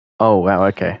 Oh wow!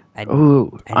 Okay. And-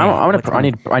 Ooh, and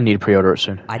I need to pre-order it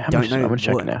soon. I How don't much is it? know I'm gonna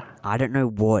check what- it now. I don't know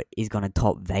what is gonna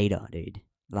top Vader, dude.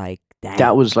 Like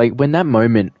That was like when that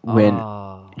moment when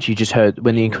Oh, she just heard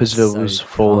when the it was Inquisitor so was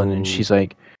fallen and cold. she's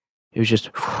like, it was just,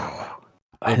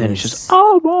 and then it's was- just,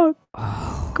 oh my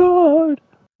oh, god,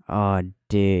 oh,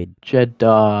 dude.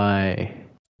 Jedi.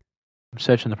 I'm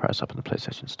searching the price up in the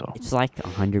PlayStation Store. It's like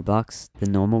 $100, the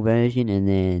normal version, and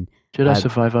then Jedi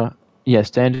Survivor, yeah,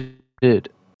 standard. The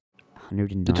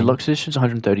 109. deluxe edition's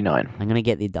 139. I'm gonna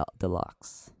get the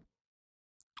deluxe.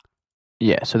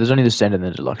 Yeah, so there's only the standard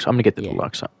and the deluxe. I'm gonna get the Yeah.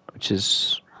 deluxe, which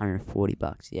is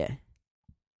 $140. Yeah.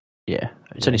 yeah,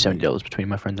 it's Yeah, only yeah. $70 between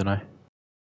my friends and I.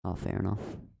 Oh, fair enough.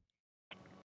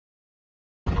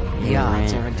 The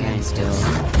odds are against us.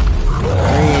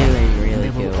 Really They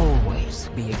will cool. always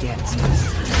be against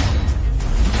us.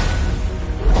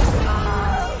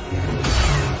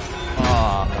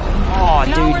 Oh,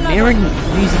 dude, Marin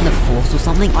using the Force or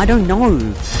something? I don't know.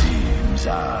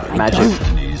 I Magic.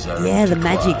 don't- Yeah, the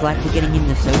magic, like we're getting in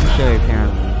the Soap Show,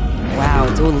 apparently. Wow,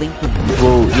 it's all linked with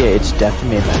Well, yeah, it's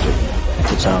definitely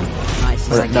magic. It's nice.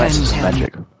 well, Like, no, it's just can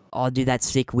magic. oh, dude, that's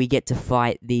sick. We get to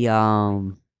fight the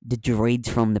droids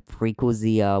from the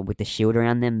prequels, with the shield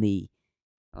around them. You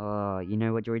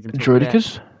know what droids I'm talking about?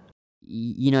 Droidicus?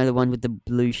 You know the one with the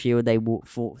blue shield. They walk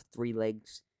 3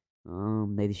 legs.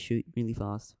 They just shoot really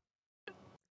fast.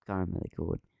 Can't remember what they're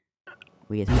called.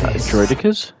 We get to fight.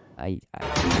 Droidicus?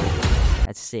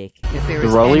 That's sick. If there The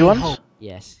is rolly any ones? hope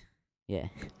Yes. Yeah.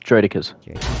 Droidicus.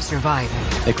 of surviving,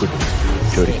 Liquid.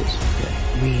 Droidicus.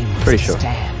 Yeah. we must Pretty sure.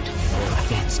 stand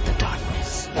against the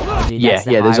darkness. Oh, dude, Yeah, that's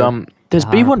the yeah. There's High- there's the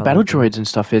High B1 battle Republic thing. droids and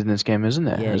stuff in this game, isn't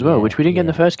there? Yeah, as well, yeah, which we didn't get in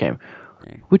the yeah. first game,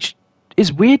 No. which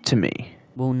is weird to me.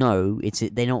 Well, no,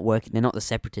 they're not working. They're not the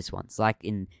separatist ones. Like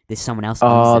there's someone else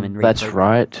owns Oh, them and that's reprogram-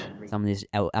 right.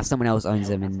 Someone else owns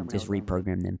them and just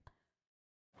reprogram them.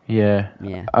 Yeah.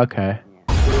 Yeah, Okay.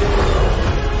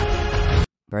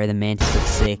 bro, the Mantis looks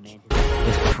sick.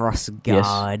 Just cross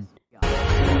guard.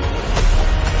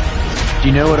 Do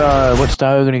you know what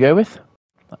style we're gonna go with?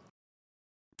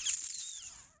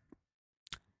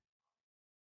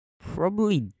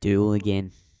 Probably duel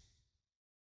again.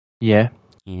 Yeah.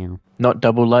 Yeah, Not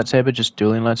double lightsaber, just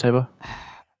dueling lightsaber.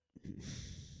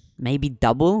 maybe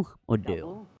double or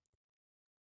duel.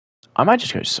 I might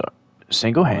just go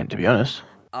single hand, to be honest.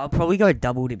 I'll probably go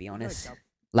double, to be honest.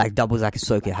 Like double's like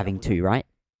Ahsoka having 2, right?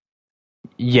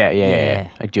 Yeah.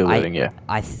 Yeah. Like dual I- wielding, yeah.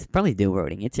 Probably dual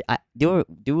wielding. It's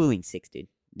dueling 6, dude.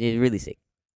 It's really sick.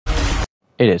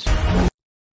 It is.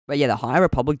 But yeah, the High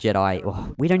Republic Jedi.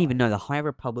 Oh, we don't even know the High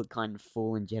Republic kind of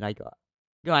fallen Jedi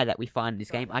guy that we find in this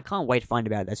game. I can't wait to find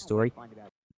about that story.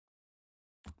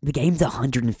 The game's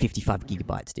 155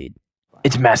 gigabytes, dude.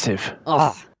 It's massive.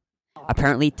 Oh,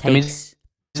 apparently I mean, takes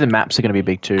The maps are going to be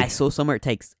big too. I saw somewhere it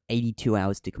takes 82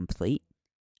 hours to complete.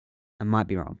 I might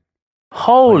be wrong.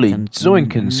 Holy But it's a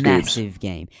zoinkin' scoops. massive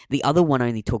game. The other one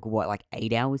only took, what, like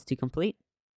 8 hours to complete?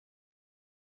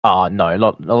 Oh, no, a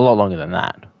lot longer than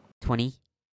that. 20?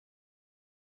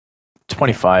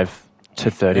 25 to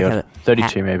 30 or Okay,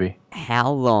 32 maybe.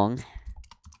 How long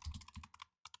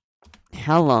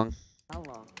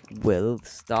will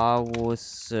Star Wars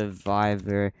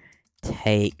Survivor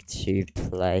take to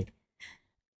play?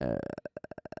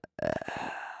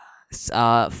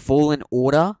 Fallen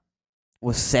Order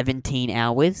was 17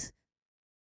 hours,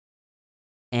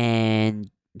 and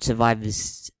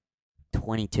Survivor's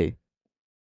 22.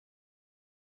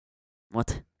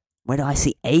 What? Where do I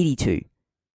see 82?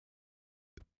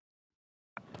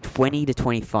 20 to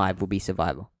 25 will be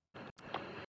Survivor.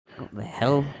 What the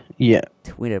hell? Yeah.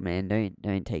 Twitter, man,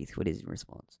 don't take Twitter's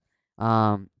response.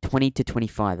 20 to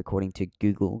 25 according to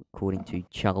Google, according to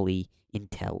Charlie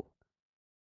Intel.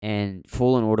 And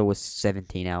Fallen Order was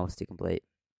 17 hours to complete.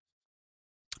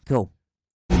 Cool.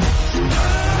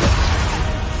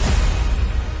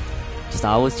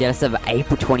 Star Wars Jedi Survivor,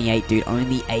 April 28, dude.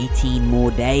 Only 18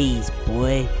 more days,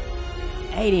 boy.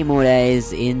 18 more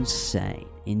days. Insane.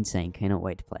 Insane. Cannot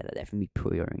wait to play that. Definitely be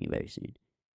pre-ordering very soon.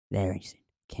 Very soon.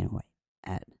 Can't wait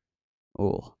at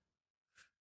all.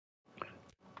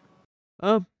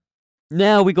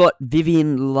 Now we got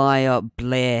Vivian Lyra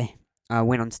Blair.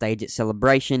 Went on stage at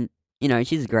Celebration. You know,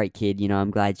 she's a great kid. You know,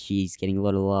 I'm glad she's getting a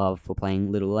lot of love for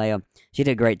playing Little Leia. She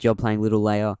did a great job playing Little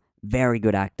Leia. Very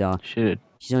good actor. She did.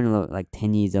 She's only like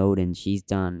 10 years old, and she's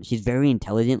very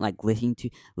intelligent. Like listening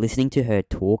to her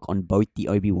talk on both the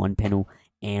Obi-Wan panel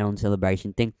and on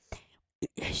Celebration thing.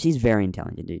 She's very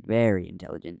intelligent, dude. Very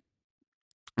intelligent.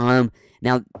 Now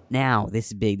this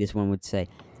is big. This one would say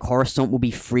Coruscant will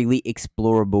be freely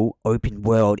explorable open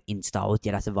world in Star Wars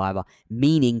Jedi Survivor,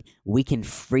 meaning we can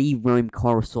free roam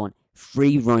Coruscant,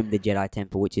 free roam the Jedi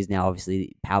Temple, which is now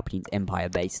obviously Palpatine's Empire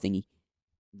base thingy.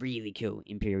 Really cool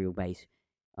Imperial base.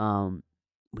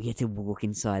 We get to walk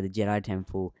inside the Jedi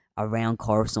Temple around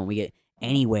Coruscant. We get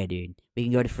anywhere, dude. We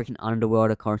can go to freaking Underworld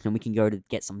of Coruscant. We can go to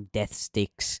get some death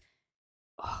sticks.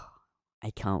 Oh, I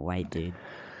can't wait, dude.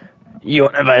 You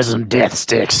want to buy some death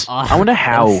sticks? I wonder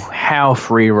how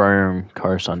free roam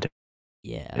Coruscant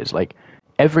is. Like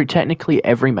technically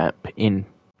every map in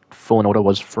Fallen Order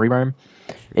was free roam.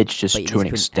 It's just to an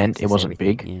extent it wasn't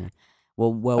big. Yeah.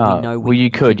 Well, we know. You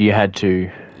had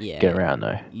to get around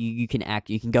though. You can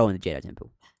go in the Jedi Temple.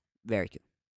 Very cool.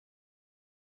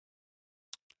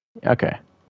 Okay.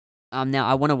 Now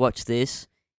I want to watch this.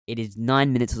 It is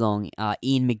 9 minutes long.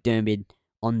 Ian McDiarmid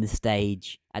on the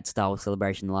stage at Star Wars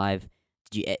Celebration Live.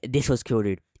 This was cool,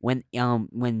 dude.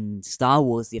 When Star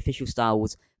Wars, the official Star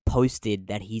Wars, posted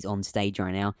that he's on stage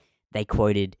right now, they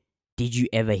quoted, "Did you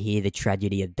ever hear the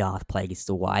tragedy of Darth Plagueis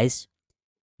the Wise?"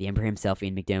 The Emperor himself,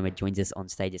 Ian McDiarmid, joins us on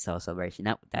stage at Star Wars Celebration.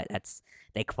 That's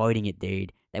they're quoting it,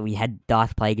 dude. That we had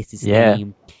Darth Plagueis'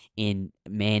 name in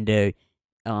Mando.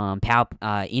 Ian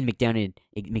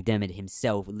McDiarmid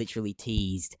himself literally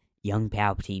teased young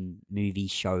Palpatine movie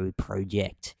show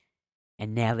project.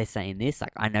 And now they're saying this.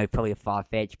 Like, I know probably a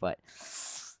far-fetched, but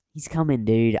he's coming,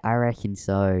 dude. I reckon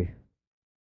so.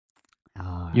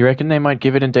 You reckon they might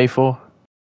give it in day 4?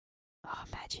 Oh,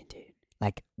 imagine, dude.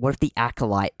 Like, what if the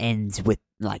Acolyte ends with,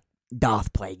 like,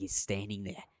 Darth Plagueis standing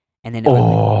there? And then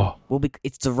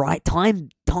it's the right time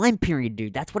period,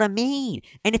 dude. That's what I mean.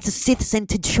 And it's a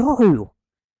Sith-centered show.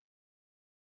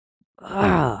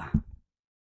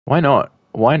 Why not?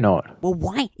 Why not? Well,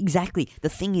 why? Exactly. The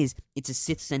thing is, it's a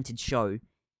Sith-centered show,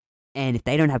 and if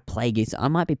they don't have Plagueis, I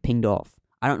might be pinged off.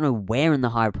 I don't know where in the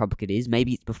High Republic it is.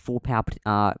 Maybe it's before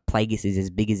Plagueis is as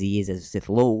big as he is as Sith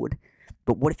Lord.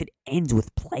 But what if it ends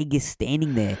with Plagueis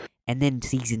standing there, and then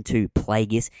Season 2,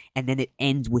 Plagueis, and then it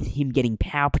ends with him getting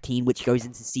Palpatine, which goes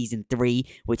into Season 3,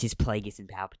 which is Plagueis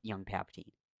and young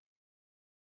Palpatine.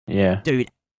 Yeah. Dude.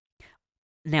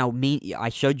 Now, I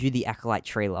showed you the Acolyte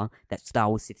trailer that Star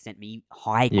Wars Sith sent me.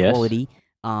 High quality,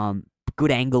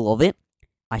 good angle of it.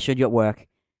 I showed you at work.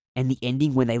 And the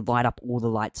ending, when they light up all the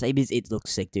lightsabers, it looks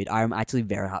sick, dude. I'm actually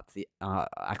very hyped for the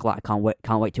Acolyte. I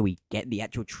can't wait till we get the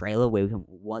actual trailer where we can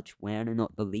watch when and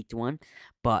not the leaked one.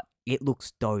 But it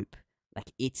looks dope.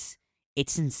 Like, it's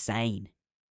insane.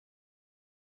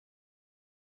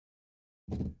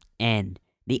 And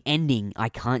the ending, I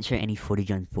can't show any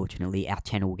footage, unfortunately. Our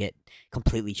channel will get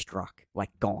completely struck. Like,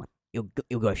 gone. It'll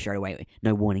go straight away.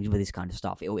 No warnings with this kind of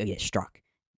stuff. It'll get struck.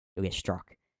 It'll get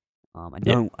struck. I'm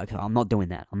not doing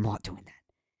that. I'm not doing that.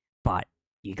 But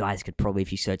you guys could probably,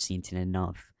 if you search the internet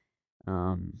enough, if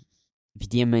you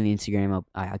DM me on Instagram,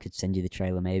 I could send you the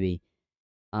trailer maybe.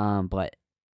 But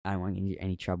I don't want to get into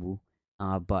any trouble.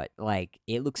 But like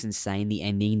it looks insane. The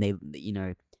ending,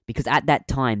 because at that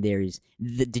time there is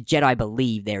the Jedi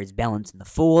believe there is balance in the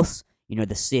Force.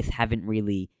 The Sith haven't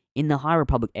really in the High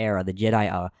Republic era. The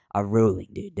Jedi are ruling,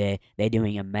 dude. They're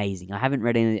doing amazing. I haven't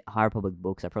read any High Republic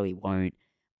books. I probably won't.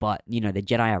 But the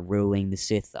Jedi are ruling. The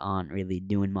Sith aren't really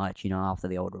doing much. After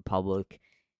the Old Republic.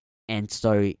 And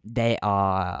so there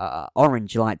are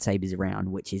orange lightsabers around,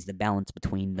 which is the balance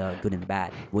between the good and the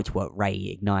bad, which what Rey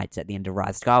ignites at the end of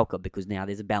Rise of Skywalker, because now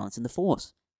there's a balance in the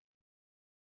Force.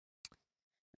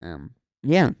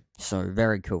 Yeah, so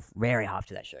very cool. Very hyped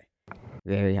to that show.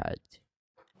 Very hyped.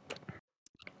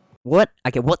 What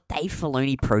Dave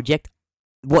Filoni project,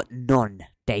 what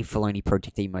non-Dave Filoni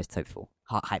project are you most hyped for?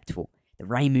 The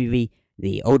Rey movie,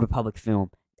 the Old Republic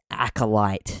film,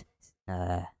 Acolyte,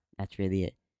 that's really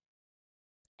it.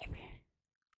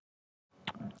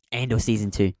 Andor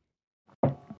season 2.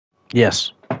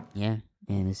 Yes. Yeah,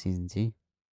 Andor season 2.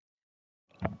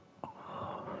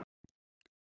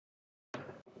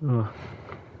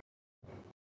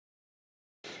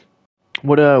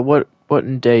 What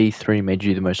in day 3 made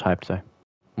you the most hyped though?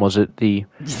 Was it the?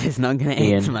 It's not gonna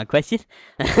answer my question.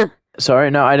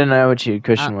 Sorry, no, I don't know what your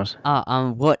question was.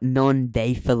 What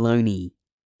non-Dave Filoni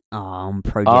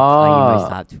project are you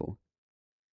most hyped for?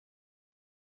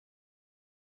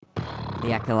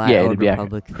 The Acolyte, Old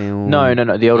Republic film. No,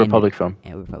 the Old Republic film.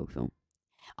 Old Republic film.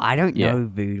 I don't know,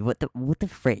 dude. What the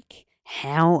frick?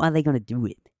 How are they gonna do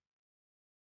it?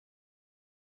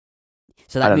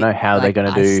 So that I don't know how they're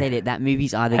gonna do. I said it. That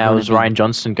movie's either. How is Rian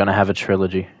Johnson gonna have a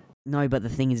trilogy? No, but the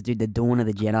thing is, dude, the Dawn of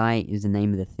the Jedi is the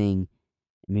name of the thing.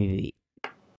 Movie.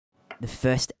 The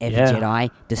first ever Jedi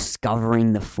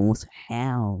discovering the Force.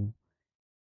 How?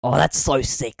 Oh, that's so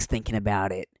sick thinking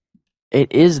about it.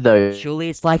 It is though. Surely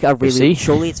it's like a really.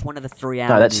 Surely it's one of the 3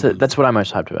 hour. No, that's what I'm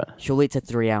most hyped about. Surely it's a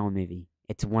 3-hour movie.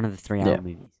 It's one of the 3-hour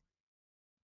movies.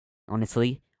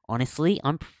 Honestly,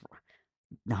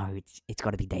 no, it's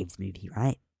got to be Dave's movie,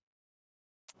 right?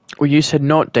 Well, you said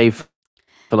not Dave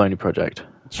Filoni project.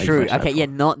 True. Okay, yeah,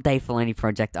 not Dave Filoni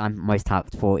project. I'm most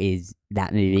hyped for is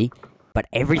that movie, but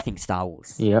everything Star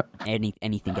Wars. Yeah.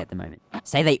 Anything at the moment.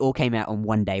 Say they all came out on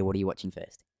one day. What are you watching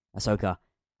first? Ahsoka,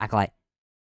 Acolyte,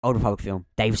 Old Republic film,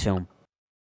 Dave's film.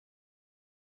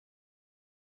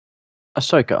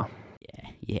 Ahsoka.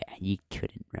 Yeah, you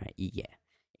couldn't, right? Yeah,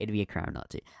 it'd be a crime not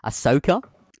to. Ahsoka,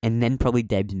 and then probably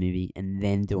Dave's movie, and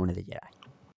then Dawn of the Jedi.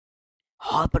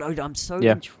 Oh, but I'm so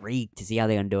intrigued to see how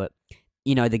they're gonna do it.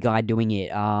 The guy doing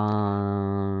it.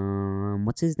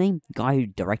 What's his name? The guy who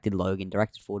directed Logan,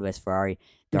 directed Ford vs Ferrari.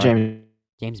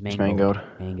 James Mangold.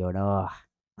 Oh,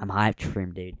 I'm hyped for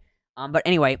him, dude. But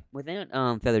anyway, without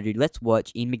further ado, let's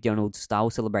watch Ian McDonald's Star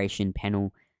Wars Celebration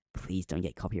panel. Please don't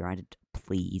get copyrighted.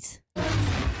 Please.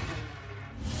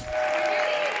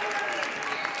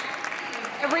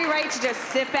 Every right to just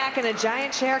sit back in a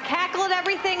giant chair, cackle at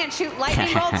everything, and shoot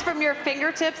lightning bolts from your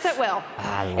fingertips at will.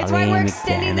 It's why we're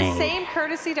extending the same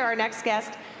courtesy to our next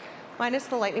guest, minus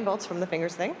the lightning bolts from the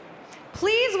fingers thing.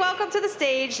 Please welcome to the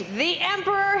stage the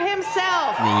Emperor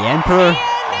himself. The Emperor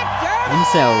Ian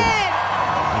himself.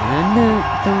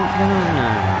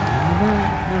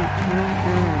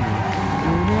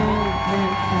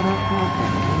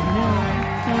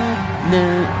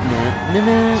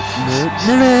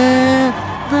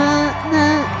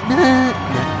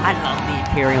 I love the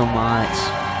Imperial March.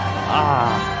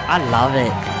 I love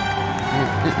it.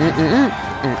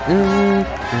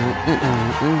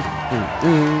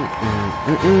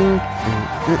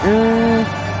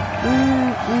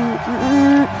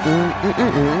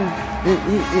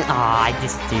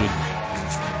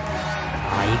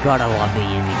 You gotta love the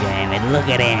indie game, and look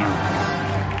at him.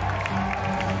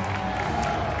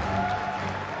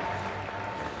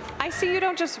 I see you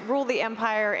don't just rule the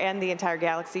Empire and the entire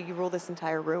galaxy, you rule this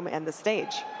entire room and the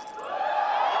stage.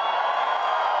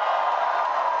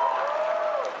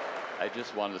 I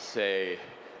just want to say,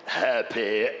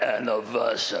 happy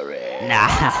anniversary.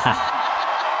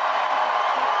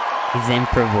 His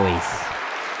Emperor voice.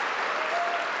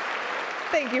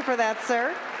 Thank you for that,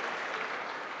 sir.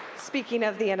 Speaking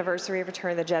of the anniversary of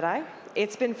Return of the Jedi,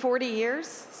 it's been 40 years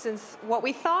since what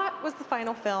we thought was the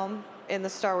final film in the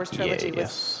Star Wars trilogy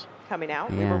was coming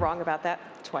out. We were wrong about that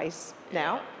twice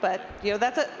now, but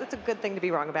that's a good thing to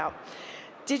be wrong about.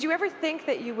 Did you ever think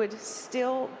that you would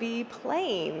still be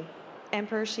playing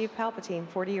Emperor Sheev Palpatine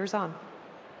 40 years on?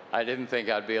 I didn't think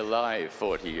I'd be alive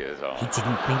 40 years on. He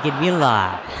didn't think he'd be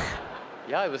alive.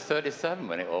 Yeah, I was 37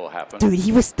 when it all happened. Dude,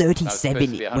 he was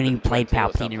 37 when he played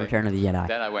Palpatine in Return of the Jedi.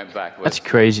 Then I went back. That's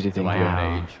crazy to think. My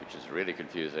own age, which is really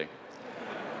confusing.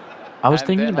 I was And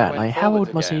thinking then I about went like how forwards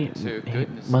old must he again to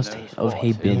goodness must knows have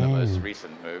he what in the been? most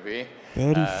recent movie,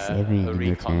 37 a in return.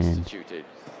 reconstituted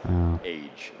Oh.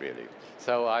 age, really.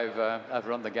 So I've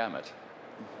run the gamut.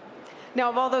 Now,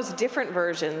 of all those different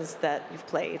versions that you've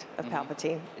played of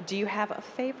Palpatine, do you have a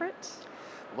favorite?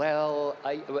 Well,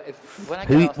 when I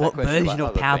get asked that What question version about of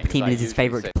other things, Palpatine I is his usually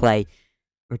favorite say- to play?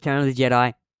 Return of the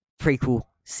Jedi, prequel,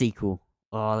 sequel.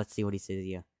 Oh, let's see what he says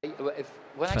here. When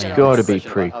I It's get asked got to that be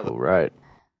question about other prequel, right?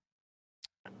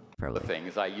 Probably.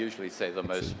 things, I usually say the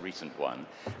most recent one,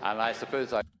 and I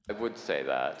suppose I would say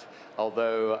that.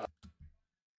 Although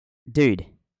Dude,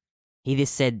 he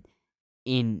just said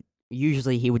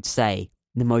usually he would say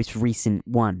the most recent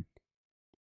one.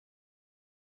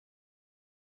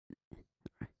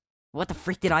 What the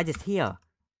frick did I just hear?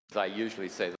 I usually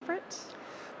say, Favorite?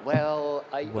 well,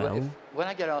 Well? when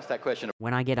I get asked that question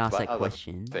When I get asked about that other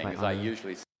question, by things, I other-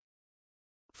 usually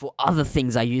for other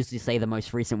things, I usually say the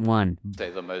most recent one. say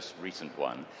the most recent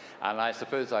one, and I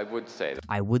suppose I would say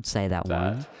I would say that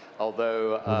one. that.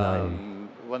 Although Although-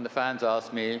 when the fans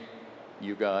ask me,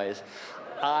 you guys,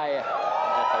 I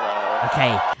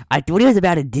Okay, I thought it was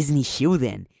about a Disney shield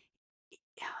then.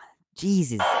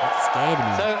 Jesus, that scared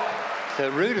me. so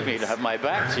rude of me to have my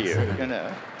back to you, you know,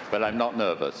 but I'm not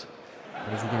nervous.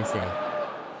 What is he gonna say?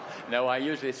 No, I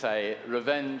usually say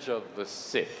Revenge of the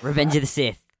Sith. Revenge of the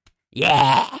Sith.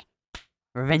 Yeah!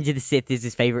 Revenge of the Sith is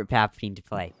his favorite Palpatine to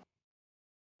play.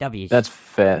 W. That's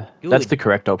fair. That's Good. the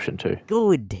correct option too.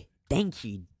 Good. Thank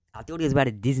you. I thought it was about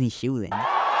a Disney shield then. Oh,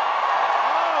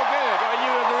 good. Oh,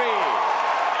 you agree.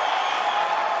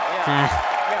 Yeah.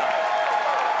 Yeah.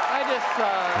 I just,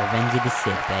 Revenge of the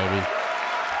Sith, baby.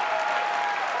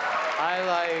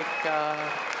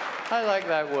 I like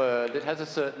that word. It has a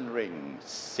certain ring.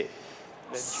 Sith.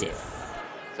 Sith.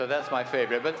 So that's my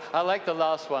favorite. But I like the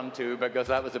last one too because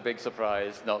that was a big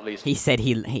surprise, not least. He said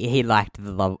he liked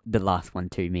the last one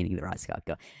too, meaning the Rise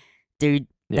Skywalker. Dude,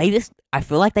 Yeah. they just I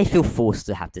feel like they feel forced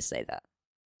to have to say that.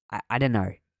 I don't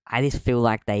know. I just feel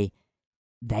like they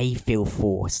feel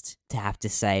forced to have to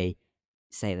say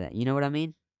that. You know what I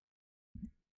mean?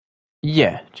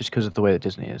 Yeah, just because of the way that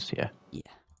Disney is. Yeah.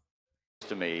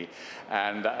 to me,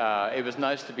 and it was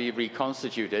nice to be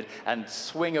reconstituted and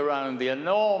swing around the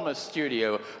enormous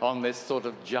studio on this sort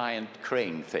of giant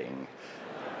crane thing,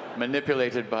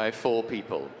 manipulated by 4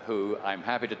 people who I'm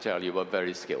happy to tell you were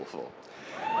very skillful.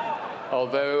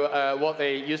 Although what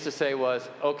they used to say was,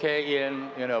 okay, Ian,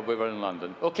 you know, we were in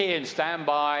London. Okay, Ian, stand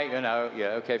by, you know,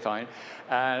 yeah, okay, fine.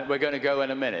 And we're going to go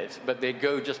in a minute, but they'd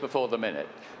go just before the minute.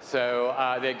 So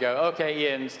they'd go, okay,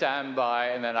 Ian, stand by,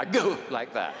 and then I'd go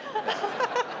like that.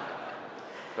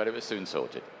 But it was soon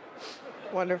sorted.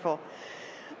 Wonderful.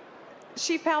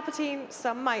 Chief Palpatine,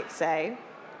 some might say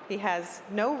he has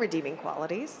no redeeming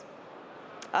qualities.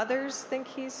 Others think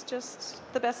he's just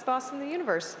the best boss in the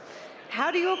universe. How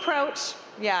do you approach,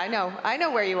 yeah, I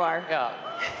know where you are. Yeah.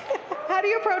 How do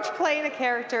you approach playing a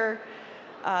character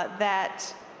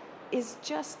that is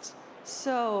just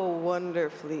so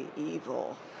wonderfully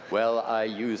evil? Well, I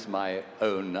use my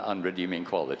own unredeeming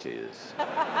qualities.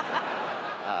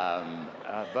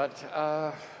 But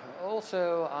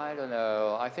also, I don't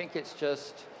know, I think it's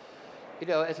just, you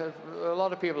know, it's a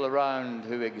lot of people around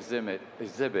who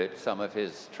exhibit some of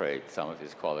his traits, some of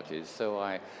his qualities, so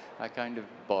I kind of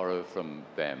borrow from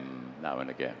them now and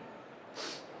again.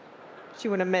 Do you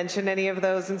want to mention any of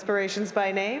those inspirations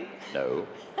by name? No.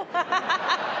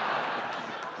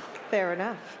 Fair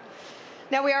enough.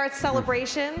 Now we are at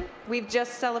Celebration. We've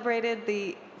just celebrated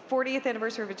the 40th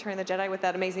anniversary of Return of the Jedi with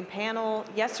that amazing panel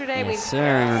yesterday. Yes, sir.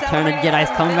 Return of the celebrated Jedi's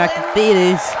some coming back to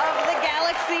villains theaters. Of the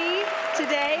galaxy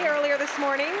today, earlier this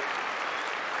morning.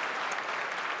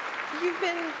 You've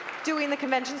been doing the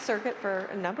convention circuit for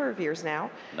a number of years now.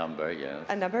 Number, yes.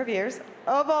 A number of years.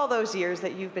 Of all those years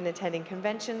that you've been attending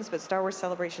conventions, but Star Wars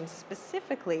Celebration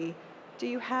specifically, do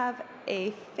you have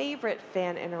a favorite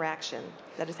fan interaction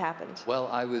that has happened? Well,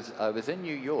 I was in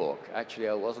New York. Actually,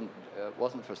 I wasn't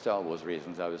for Star Wars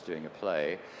reasons. I was doing a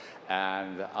play,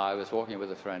 and I was walking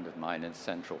with a friend of mine in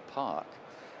Central Park,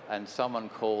 and someone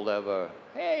called over,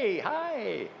 "Hey,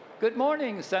 hi, good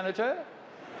morning, Senator."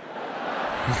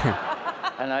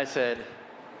 And I said,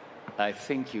 "I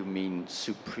think you mean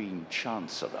Supreme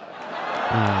Chancellor."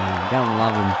 Don't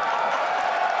love him.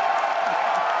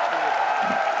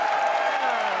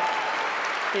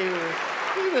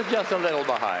 He was just a little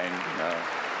behind, you know.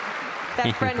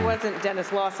 That friend wasn't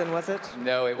Dennis Lawson, was it?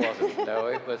 No, it wasn't. No,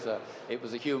 it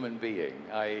was a human being.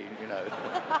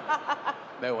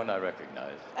 No one I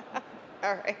recognized.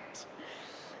 All right.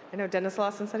 I know Dennis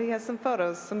Lawson said he has some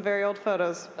photos, some very old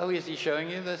photos. Oh, is he showing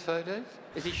you those photos?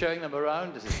 Is he showing them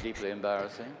around? This is deeply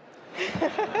embarrassing.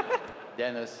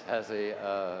 Dennis has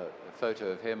a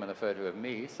photo of him and a photo of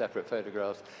me, separate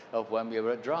photographs of when we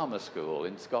were at drama school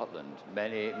in Scotland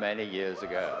many, many years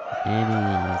ago.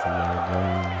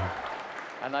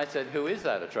 And I said, who is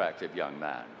that attractive young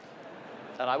man?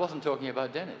 And I wasn't talking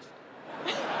about Dennis.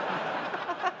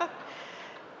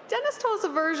 Dennis told us a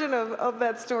version of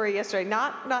that story yesterday.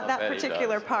 Not that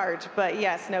particular part, but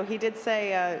yes, no, he did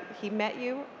say he met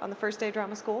you on the first day of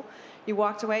drama school. You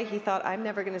walked away. He thought, I'm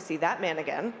never going to see that man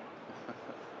again.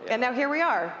 Yeah. And now here we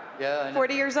are,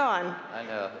 40 years on. I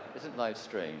know. Isn't life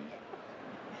strange?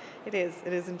 It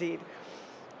is indeed.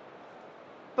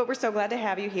 But we're so glad to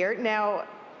have you here. Now,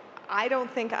 I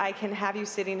don't think I can have you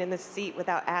sitting in this seat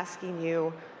without asking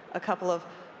you a couple of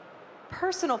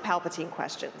personal Palpatine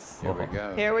questions. Here we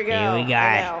go. Here we go. Here we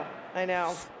go. I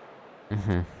know.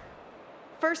 Mm-hmm.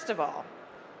 First of all,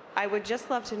 I would just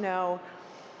love to know,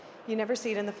 you never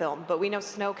see it in the film, but we know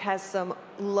Snoke has some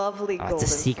lovely golden It's a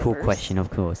sequel slippers. question, of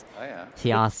course. Oh, yeah.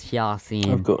 She asked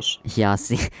Ian. Of course. She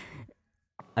asked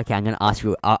Okay, I'm going to ask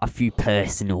you a few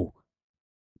personal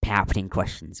Palpatine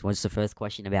questions. What's the first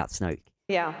question about Snoke?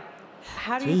 Yeah.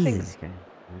 How do you think Jesus Christ.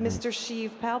 Mr.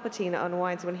 Sheev Palpatine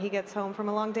unwinds when he gets home from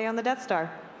a long day on the Death Star?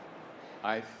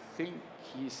 I think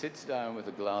he sits down with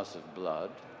a glass of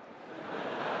blood.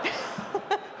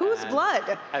 Whose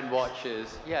blood? And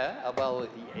watches,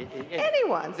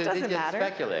 Anyone's, doesn't matter.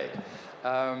 Speculate.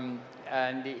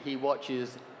 And he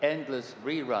watches endless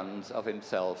reruns of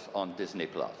himself on Disney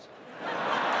Plus.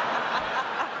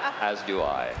 As do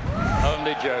I.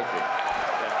 Only joking.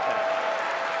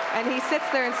 And he sits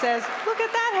there and says, look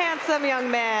at that handsome young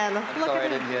man. Sorry, I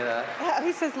didn't hear that.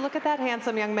 He says, look at that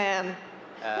handsome young man.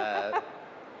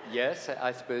 Yes,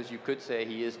 I suppose you could say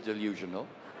he is delusional.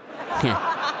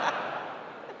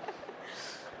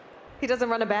 He doesn't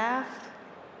run a bath?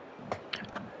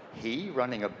 He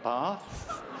running a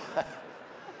bath?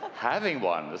 Having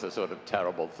one is a sort of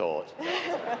terrible thought.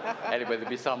 Anyway, there'd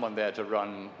be someone there to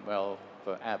run, well,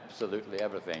 for absolutely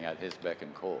everything at his beck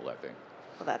and call, I think.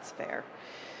 Well, that's fair.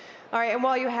 All right, and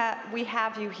while we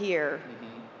have you here,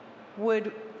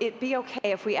 would it be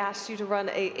okay if we asked you to run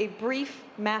a brief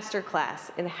master class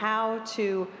in how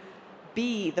to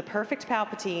be the perfect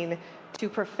Palpatine, to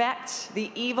perfect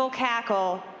the evil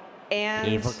cackle,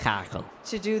 and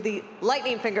to do the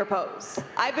lightning finger pose?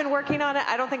 I've been working on it.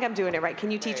 I don't think I'm doing it right. Can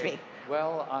you teach me?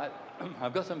 Well,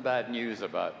 I've got some bad news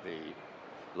about the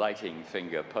lighting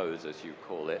finger pose, as you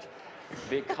call it,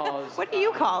 because... What do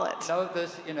you call it? No,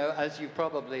 there's, as you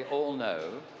probably all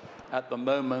know, at the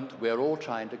moment, we're all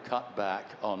trying to cut back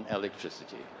on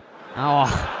electricity. Oh,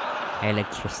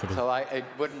 electricity. So it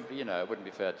wouldn't be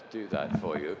fair to do that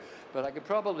for you, but I could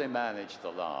probably manage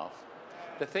the laugh.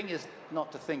 The thing is not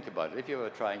to think about it. If you were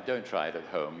trying, don't try it at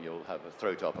home. You'll have a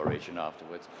throat operation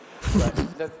afterwards. But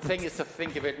the thing is to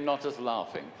think of it not as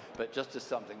laughing, but just as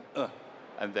something,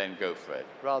 and then go for it.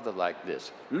 Rather like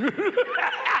this.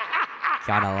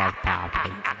 Gotta like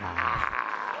Palpatine.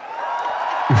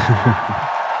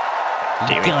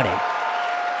 You got it.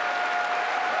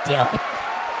 Do it.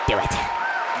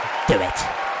 Do it.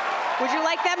 Would you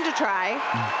like them to try?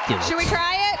 Do it. Should we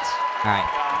try it? All right.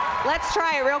 Let's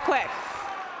try it real quick.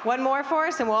 One more for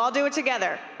us, and we'll all do it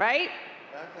together, right?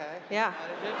 Okay. Yeah.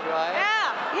 Did you try it?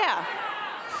 Yeah.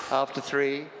 After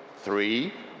three.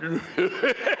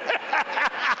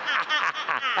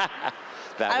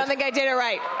 I don't think I did it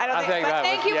right. But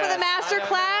thank you for the master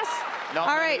class. Not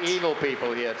all many right. evil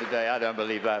people here today. I don't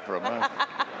believe that for a moment.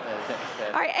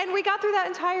 All right, and we got through that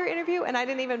entire interview, and I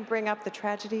didn't even bring up the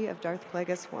tragedy of Darth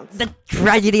Plagueis once. The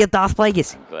tragedy of Darth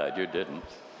Plagueis. I'm glad you didn't,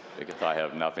 because I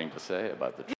have nothing to say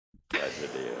about the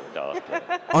tragedy of Darth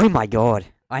Plagueis. Oh my god.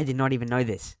 I did not even know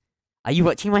this. Are you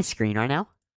watching my screen right now?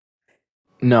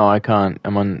 No, I can't.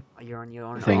 I'm on. You're on your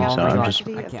own thing, oh so my I'm god. just.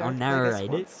 Okay, I'll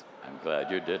narrate it. I'm glad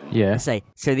you didn't. Yeah. So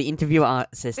the interviewer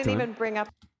says to Didn't him, even bring up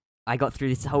I got through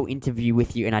this whole interview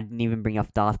with you and I didn't even bring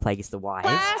up Darth Plagueis the Wise.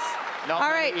 class. Not All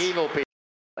many right. evil people.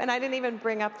 And I didn't even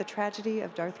bring up the tragedy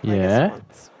of Darth Plagueis Yeah.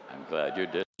 once. I'm glad you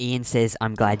did. Ian says,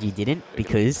 I'm glad you didn't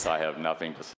because I have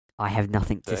nothing to say. I have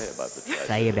nothing to Say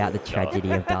say about the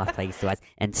tragedy of Darth Plagueis the Wise,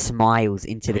 and smiles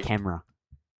into the camera.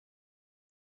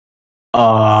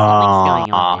 Something's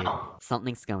going on, dude.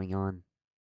 Something's going on.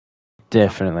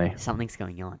 Definitely. Something's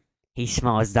going on. He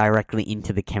smiles directly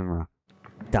into the camera.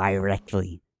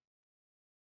 Directly.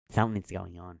 Something's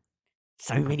going on.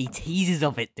 So many teasers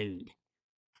of it, dude.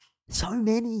 So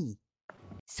many.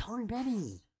 So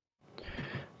many.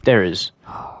 There is.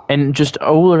 And just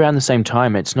all around the same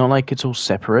time. It's not like it's all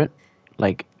separate,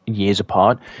 like years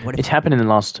apart. It's happened in the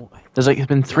last... There's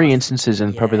been 3 instances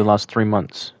in probably the last 3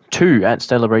 months. 2 at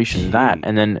Celebration, that,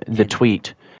 and then the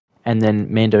tweet and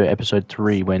then Mando Episode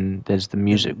 3 when there's the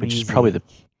music, which is probably the...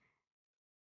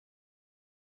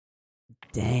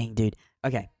 Dang, dude.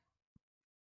 Okay.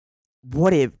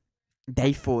 What if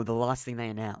Day 4, the last thing they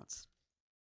announce?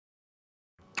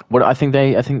 What I think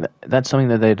that's something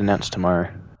that they'd announce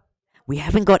tomorrow. We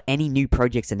haven't got any new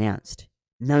projects announced.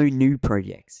 No new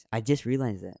projects. I just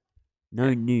realized that.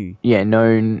 No new. Yeah,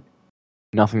 nothing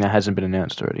that hasn't been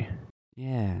announced already.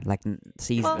 Yeah, like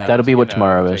season. Well, That'll be what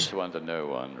tomorrow takes is. one to know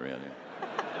one, really.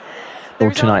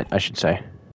 Or tonight, I should say.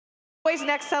 Always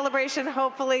next celebration.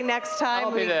 Hopefully next time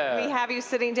I'll be we there. have you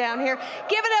sitting down here.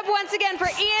 Give it up once again for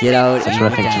Ian. Get out. That's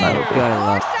what I think tonight will be. Gotta More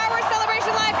love. Star Wars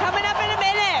Celebration Live coming up in a minute.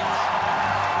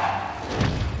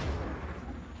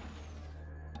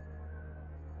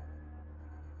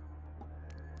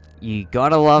 You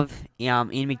gotta love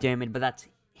Ian McDiarmid, but that's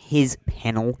his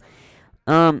panel.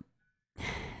 Did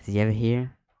you ever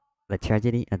hear the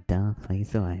tragedy of Darth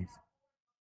Plagueis Eyes?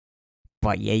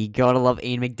 But yeah, you gotta love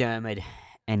Ian McDiarmid,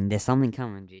 and there's something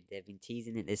coming, dude. They've been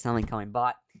teasing it. There's something coming,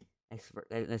 but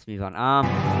let's move on.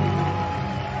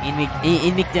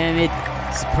 Ian McDiarmid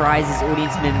surprises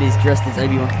audience members dressed as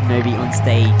Obi-Wan Kenobi on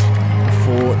stage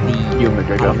before the Ewan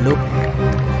McGregor. look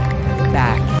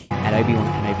back at Obi-Wan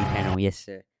Kenobi panel. Yes,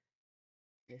 sir.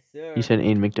 Yes, sir. You said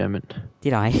Ian McDermott.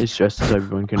 Did I? He's dressed as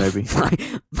Obi-Wan Kenobi.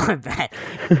 my bad.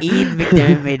 Ian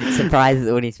McDiarmid surprises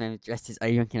audience members dressed as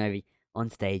Obi-Wan Kenobi on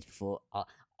stage before.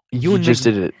 You just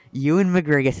did it. Ewan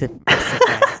McGregor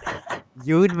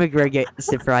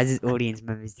surprises audience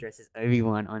members dressed as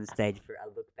Obi-Wan on stage for a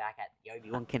look back at the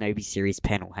Obi-Wan Kenobi series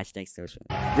panel. #social.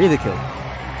 Really cool.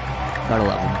 Gotta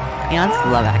love him. I just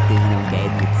love actors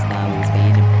engaged with Star Wars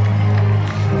fandom.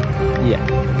 Yeah.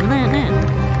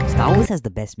 Man. Star Wars has the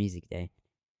best music there.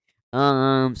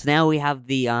 So now we have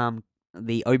the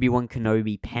Obi-Wan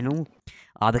Kenobi panel.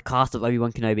 The cast of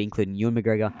Obi-Wan Kenobi, including Ewan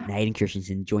McGregor and Hayden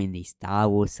Christensen, join the Star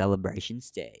Wars Celebration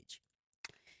stage.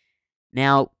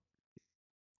 Now,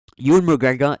 Ewan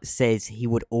McGregor says he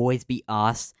would always be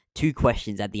asked 2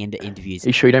 questions at the end of interviews. Are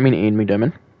you sure you don't mean Ian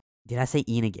McDermott? Did I say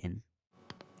Ian again?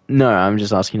 No, I'm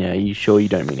just asking you. Are you sure you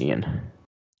don't mean Ian?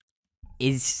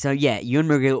 Ewan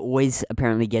McGregor always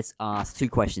apparently gets asked 2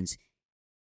 questions.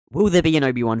 Will there be an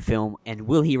Obi-Wan film, and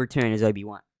will he return as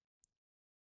Obi-Wan?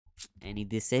 And he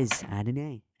just says, I don't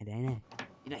know. You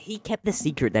know, he kept the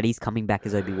secret that he's coming back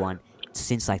as Obi-Wan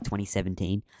since,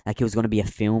 2017. Like, it was going to be a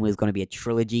film, it was going to be a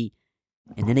trilogy.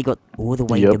 And then it got all the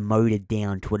way demoted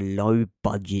down to a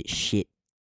low-budget shit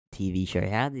TV show.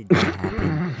 How did that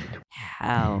happen?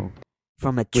 How?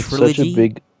 From a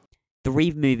trilogy,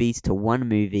 3 movies to 1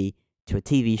 movie, to a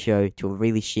TV show, to a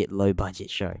really shit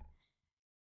low-budget show.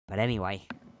 But anyway.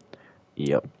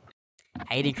 Yep.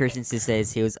 Hayden Christensen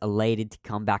says he was elated to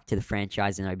come back to the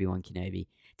franchise in Obi-Wan Kenobi.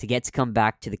 To get to come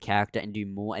back to the character and do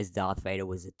more as Darth Vader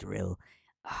was a thrill.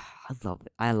 I love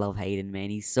it. I love Hayden, man.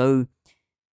 He just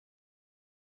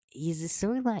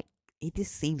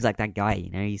seems like that guy, you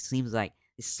know? He seems like,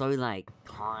 he's so,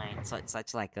 kind,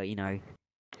 such a,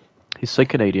 He's so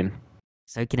Canadian.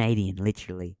 So Canadian,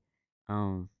 literally.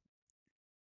 I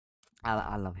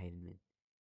love Hayden, man.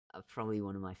 Probably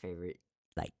one of my favorite,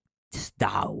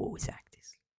 Star Wars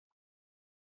actors.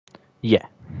 Yeah.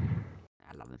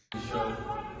 I love him.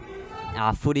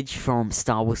 Footage from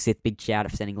Star Wars Sith, big shout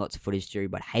of sending lots of footage through,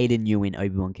 but Hayden Ewan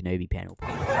Obi-Wan Kenobi panel.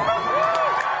 Just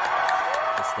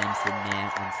them sitting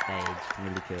there on stage.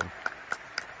 Really cool.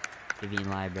 Vivian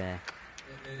Library.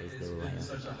 It's been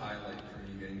such a highlight for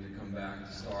me getting to come back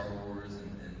to Star Wars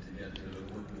and to get to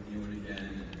work with you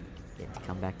again. Get to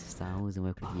come back to Star Wars and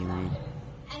work with you, man.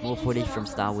 More footage from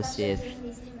Star Wars Sith.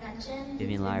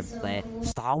 Vivian Library.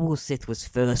 Star Wars Sith was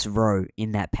first row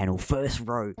in that panel. First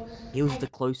row. He was the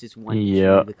closest one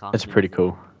Yeah, to the cast. it's pretty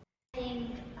cool.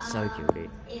 So cool, dude.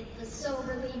 It was so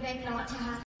relieving not to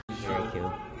have. Very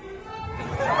cool.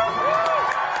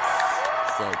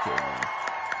 So cool, man.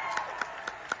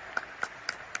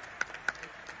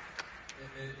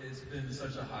 It's been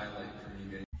such a highlight for me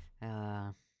getting.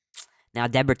 Now,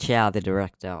 Deborah Chow, the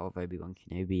director of Obi-Wan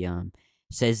Kenobi,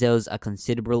 says there was a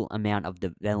considerable amount of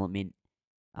development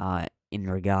in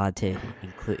regard to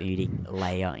including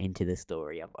Leia into the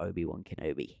story of Obi-Wan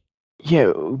Kenobi.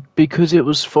 Yeah, because it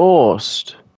was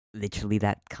forced. Literally,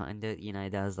 that kind of,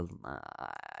 there was a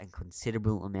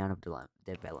considerable amount of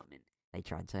development. They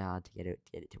tried so hard to get it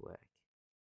to work.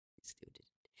 It still didn't.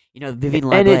 Vivian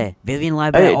Library. Vivian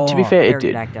Library. To be fair, very it good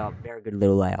did. actor. Very good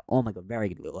little Leia. Oh my god, very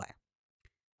good little Leia.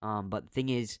 But the thing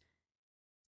is,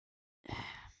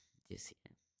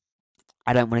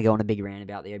 I don't want to go on a big rant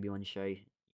about the Obi-Wan show.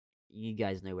 You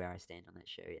guys know where I stand on that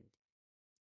show. And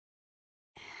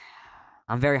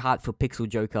I'm very hyped for Pixel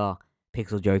Joker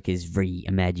Pixel Joker's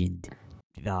reimagined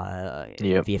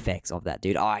VFX of that,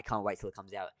 dude. Oh, I can't wait till it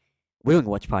comes out. We're doing a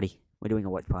watch party.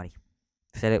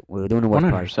 Said it. We're doing a watch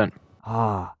party. 100%.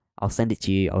 Ah, I'll send it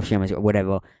to you. I'll share my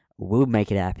whatever. We'll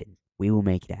make it happen. We will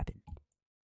make it happen.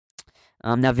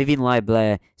 Now Vivian Leigh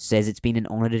Blair says it's been an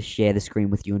honor to share the screen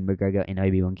with Ewan McGregor in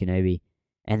Obi-Wan Kenobi,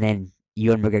 and then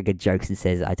Ewan McGregor jokes and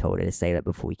says, "I told her to say that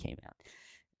before we came out."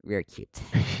 Very cute.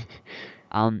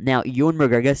 Now Ewan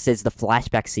McGregor says the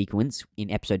flashback sequence in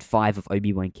Episode 5 of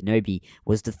Obi-Wan Kenobi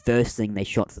was the first thing they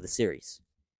shot for the series.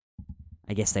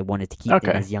 I guess they wanted to keep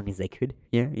them as young as they could.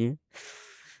 Yeah.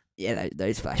 Yeah,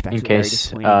 those flashbacks. In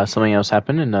case something else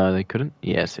happened and they couldn't.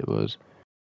 Yes, it was.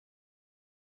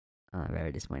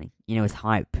 Very disappointing. You know, it was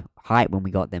hype when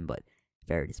we got them, but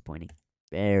very disappointing.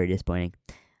 Very disappointing.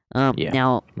 Yeah.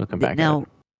 Now, looking back now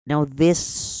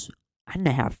this, I don't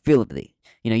know how I feel about it.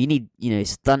 You know, you need,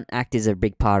 stunt actors are a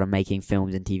big part of making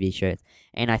films and TV shows,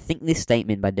 and I think this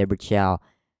statement by Deborah Chow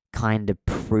kind of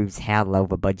proves how low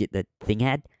of a budget the thing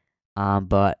had.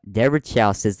 But Deborah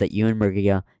Chow says that Ewan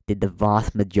McGregor did the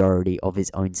vast majority of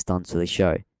his own stunts for the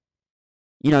show.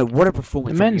 You know, what a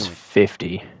performance! The man's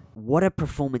 50. What a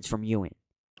performance from Ewan.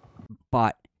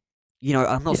 But,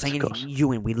 I'm not saying anything.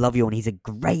 Ewan, we love Ewan. He's a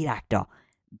great actor.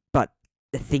 But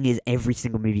the thing is, every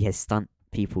single movie has stunt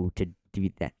people to do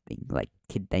that thing. Like,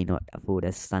 could they not afford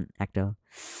a stunt actor?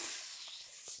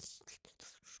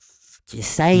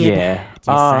 Just saying. Yeah.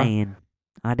 Just saying.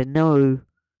 I don't know.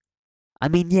 I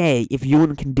mean, yeah, if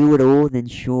Ewan can do it all, then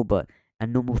sure. But a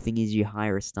normal thing is you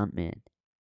hire a stuntman.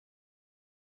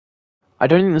 I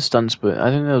don't think the stunts, but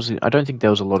I don't think there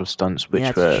was a lot of stunts which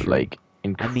were true. like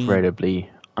incredibly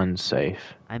unsafe.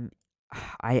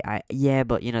 Yeah,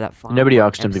 but that final Nobody one,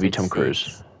 asked him to be Tom episode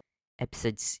Cruise.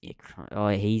 6,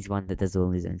 he's one that does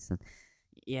all his own stuff.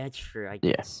 Yeah, true. I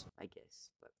guess.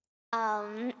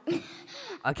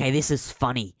 Okay, this is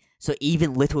funny. So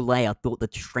even little Leia thought the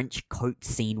trench coat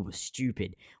scene was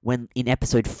stupid when in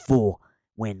episode 4,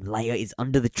 when Leia is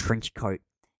under the trench coat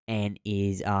and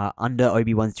is under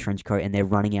Obi-Wan's trench coat and they're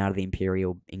running out of the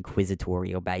Imperial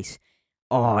Inquisitorial base.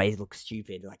 Oh, it looks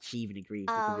stupid. Like, she even agrees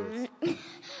to this.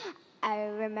 I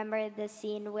remember the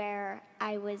scene where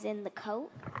I was in the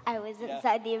coat. I was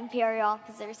inside the Imperial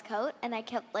officer's coat, and I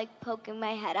kept, poking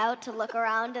my head out to look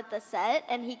around at the set,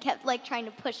 and he kept, trying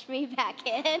to push me back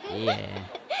in. Yeah.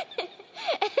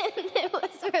 And it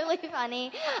was really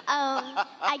funny.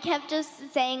 I kept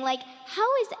just saying,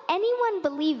 how is anyone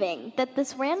believing that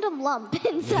this random lump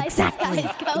inside this guy's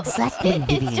coat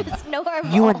is just normal?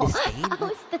 You understand? How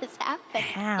is this happening?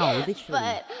 How? Literally.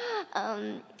 But,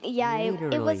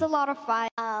 it was a lot of fun.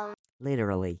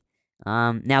 Literally.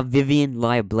 Now Vivian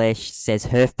Leigh Blair says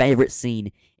her favorite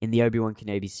scene in the Obi-Wan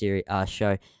Kenobi series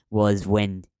show was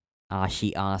when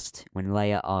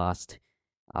Leia asked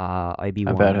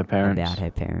Obi-Wan about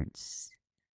her parents.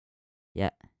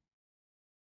 Yeah.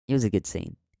 It was a good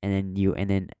scene. And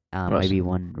then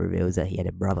Obi-Wan reveals that he had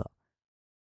a brother.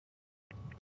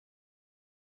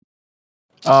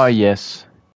 Oh, yes.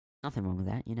 Nothing wrong with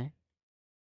that,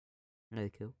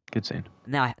 Really cool. Good scene.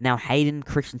 Now Hayden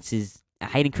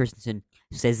Christensen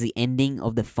says the ending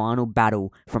of the final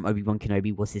battle from Obi-Wan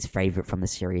Kenobi was his favorite from the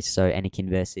series. So Anakin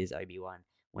versus Obi-Wan,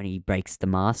 when he breaks the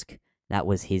mask, that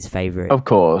was his favorite. Of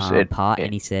course, part.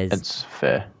 And he says, "It's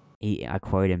fair." I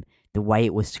quote him: "The way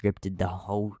it was scripted,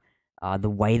 the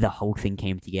way the whole thing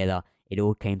came together, it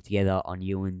all came together on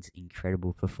Ewan's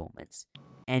incredible performance,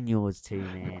 and yours too,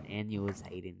 man, and yours,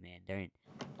 Hayden, man. Don't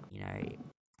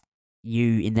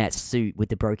you in that suit with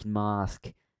the broken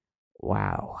mask?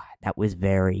 Wow, that was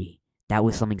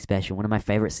something special. One of my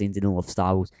favorite scenes in all of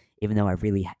Star Wars, even though I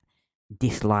really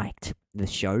disliked the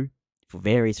show for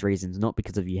various reasons, not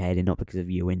because of you, Hayden, not because of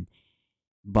Ewan,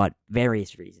 but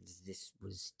various reasons. This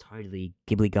was totally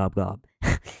gibbly gob gob.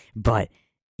 But,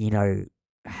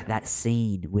 that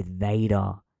scene with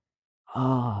Vader,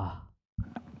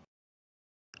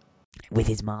 with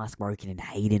his mask broken and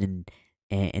Hayden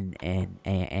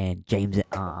and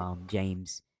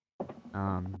James,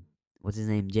 what's his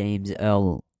name? James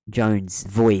Earl Jones'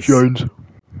 voice.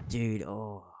 Dude,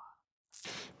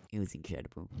 it was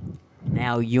incredible.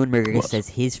 Now, Ewan McGregor says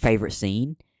his favorite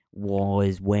scene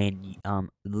was when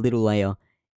little Leia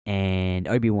and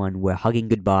Obi-Wan were hugging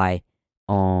goodbye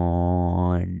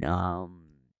on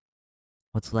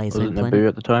what's Leia's Was it planet? Naboo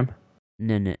at the time?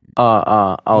 No.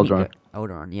 Alderaan.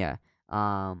 Alderaan, yeah.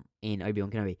 In Obi-Wan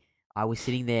Kenobi. I was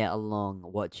sitting there along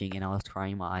watching and I was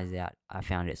crying my eyes out. I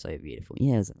found it so beautiful.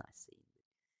 Yeah, it was a nice scene.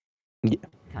 Yeah.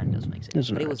 Kind of does make sense.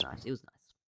 But nice. it was nice. It was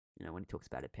nice. When he talks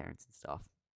about her parents and stuff.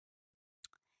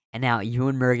 And now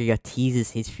Ewan McGregor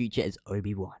teases his future as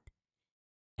Obi-Wan.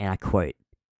 And I quote,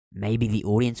 maybe the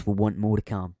audience will want more to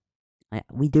come.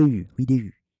 We do.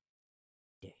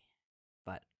 Yeah.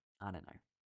 But I don't know.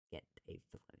 Get Dave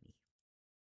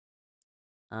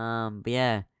Filoni. But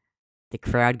yeah, the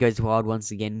crowd goes wild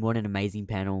once again. What an amazing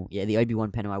panel! Yeah, the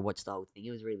Obi-Wan panel. I watched the whole thing.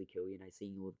 It was really cool. You know,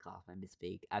 seeing all the cast members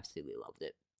speak. Absolutely loved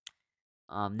it.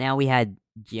 Now we had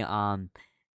Giancarlo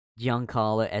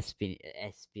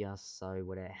Espioso,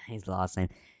 whatever his last name.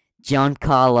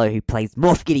 Giancarlo, who plays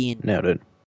Moff Gideon. Nailed it.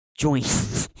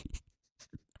 Joins.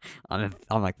 I'm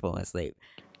like falling asleep.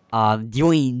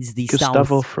 Joins the Gustavo Star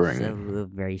Wars Fring.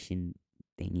 Celebration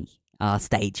thingy.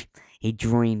 Stage. He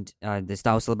joined the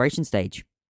Star Wars Celebration stage.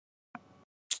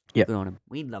 Yeah. Good on him.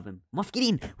 We love him. Moff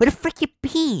Gideon, where the frick you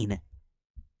been?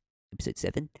 Episode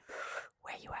 7.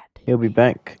 Where you at? He'll be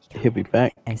back. He'll be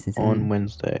back Episode on 7.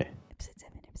 Wednesday. Episode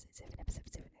 7.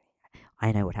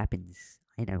 I know what happens.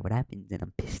 And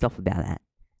I'm pissed off about that.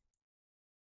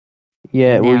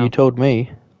 Yeah, well, Now- you told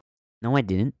me. No, I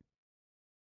didn't.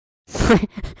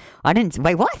 I didn't.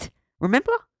 Wait, what?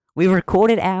 Remember? We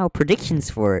recorded our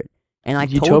predictions for it, and I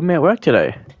You told me at work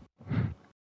today.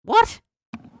 What?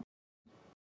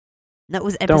 That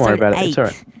was Don't episode worry about 8. it. It's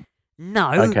alright.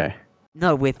 No. Okay.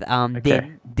 No, with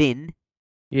Okay. Din.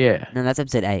 Yeah. No, that's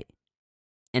episode 8.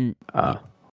 And Well,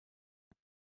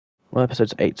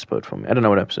 episode 8 spoiled for me. I don't know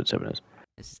what episode 7 is.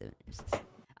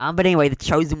 But anyway, the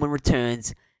Chosen One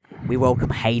returns. We welcome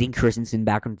Hayden Christensen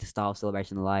back onto the Star Wars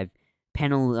Celebration Live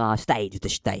panel stage.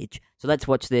 So let's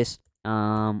watch this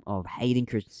of Hayden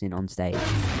Christensen on stage.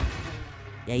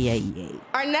 Yeah.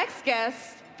 Our next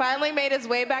guest finally made his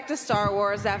way back to Star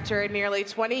Wars after a nearly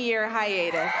 20-year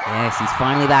hiatus. Yes, he's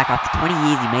finally back. After 20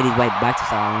 years, he made his way back to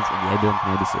Star Wars in the Obi-Wan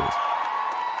Kenobi series.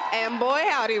 And boy,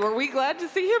 howdy, were we glad to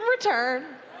see him return.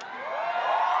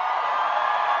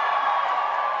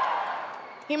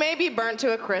 He may be burnt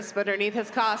to a crisp underneath his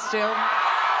costume.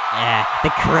 Yeah,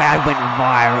 the crowd went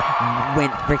viral,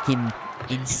 went freaking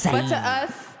insane. But to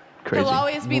us, Crazy. he'll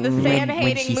always be the When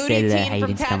sand-hating, she moody said that teen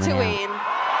from Hayden's coming out. Tatooine.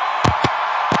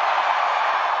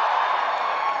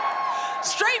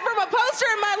 Straight from a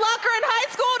poster in my locker in high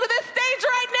school to this stage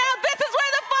right now, this is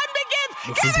where the fun begins!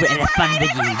 This is where the fun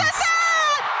begins.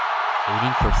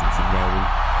 Hayden Christensen, baby.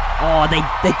 Oh,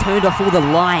 they turned off all the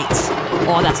lights.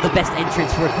 Oh, that's the best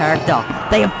entrance for a character.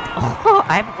 They have. Oh,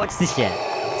 I haven't watched this yet.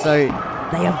 So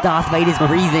they have Darth Vader's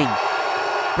breathing.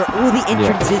 For all the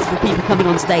entrances for people coming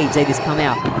on stage, they just come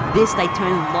out. This, they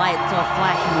turn lights off,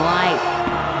 flashing lights.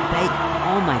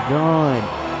 Oh my god.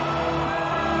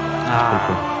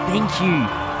 Thank you,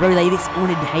 bro. They just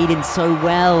honored Hayden so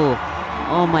well.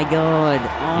 Oh my god.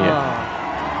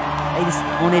 They just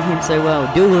honored him so well.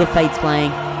 Duel of the Fates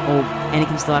playing. Oh,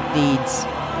 Anakin's Dark Deeds.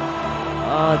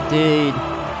 Oh, dude.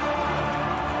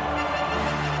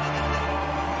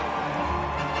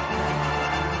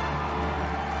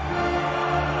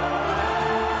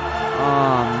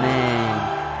 Oh, man.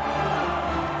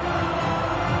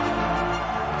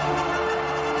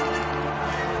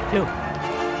 Yo,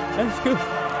 that's good.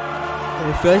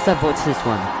 First, I've watched this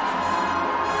one.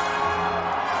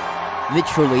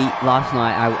 Literally, last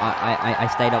night I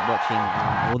stayed up watching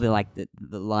all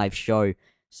the live show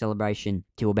celebration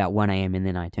till about 1 a.m. and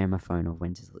then I turned my phone off,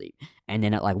 went to sleep, and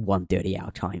then at like 1:30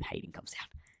 our time, Hayden comes out.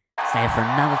 Stay up for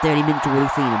another 30 minutes to really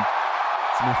see him.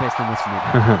 It's my first time watching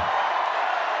it.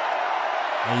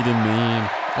 Hayden, man,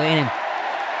 look at him.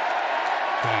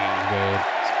 Dang, dude,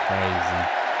 it's crazy.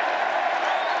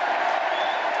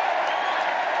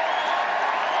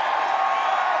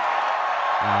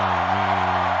 Oh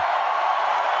man.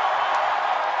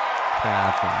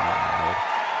 Crowd from the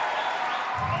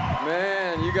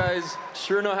Man, you guys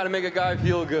sure know how to make a guy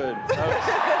feel good. That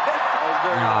was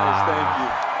very nice, thank you.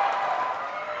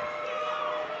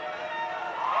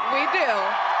 We do.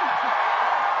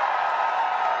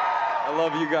 I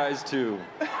love you guys too.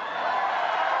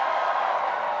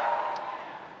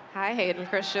 Hi, Hayden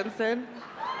Christensen.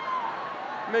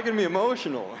 Making me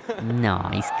emotional. No,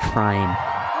 he's crying.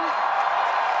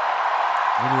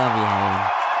 We love you, Hayden.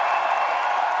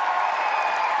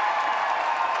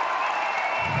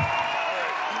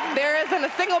 There isn't a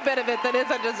single bit of it that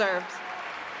isn't deserved.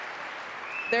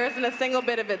 There isn't a single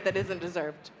bit of it that isn't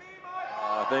deserved.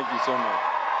 Thank you so much.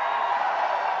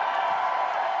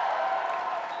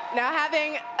 Now,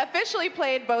 having officially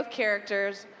played both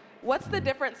characters, what's the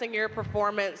difference in your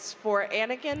performance for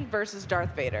Anakin versus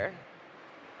Darth Vader?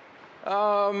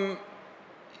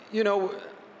 You know,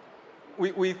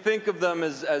 we think of them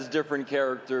as different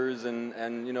characters,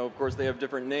 and you know, of course, they have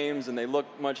different names and they look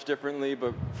much differently.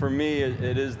 But for me,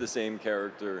 it is the same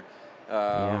character.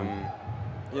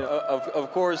 You know,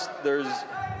 of course, there's.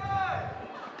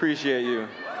 Appreciate you.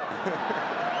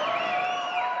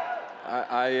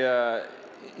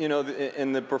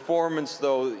 in the performance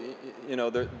though,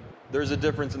 there's a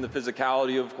difference in the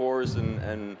physicality, of course,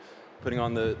 and putting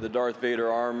on the Darth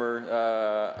Vader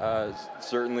armor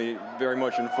certainly very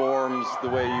much informs the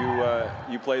way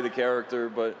you play the character,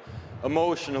 but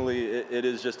emotionally it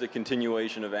is just a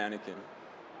continuation of Anakin.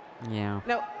 Yeah.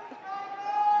 No.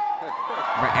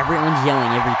 Everyone's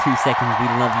yelling every 2 seconds, we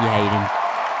love you, Hayden.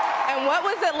 And what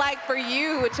was it like for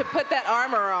you to put that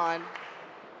armor on?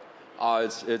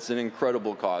 It's an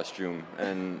incredible costume,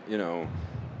 and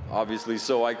obviously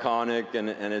so iconic, and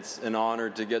it's an honor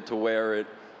to get to wear it.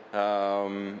 It's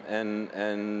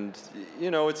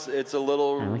a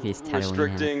little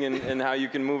restricting in how you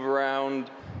can move around.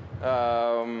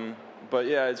 But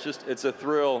yeah, it's a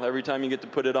thrill every time you get to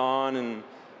put it on and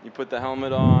you put the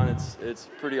helmet on. It's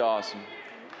pretty awesome.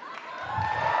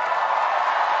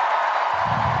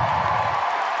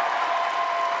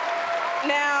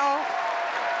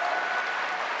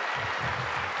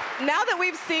 Now that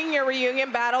we've seen your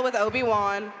reunion battle with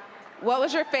Obi-Wan, what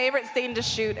was your favorite scene to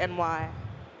shoot and why?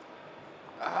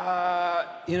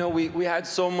 We had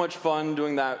so much fun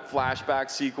doing that flashback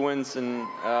sequence and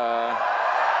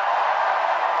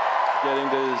getting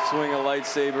to swing a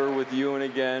lightsaber with Ewan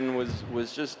again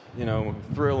was just,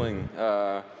 thrilling.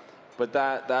 But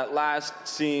that last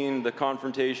scene, the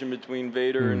confrontation between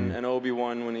Vader and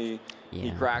Obi-Wan when he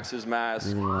cracks his mask,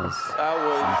 Really was. that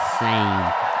was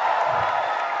insane.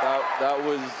 That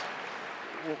was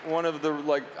one of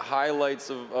the highlights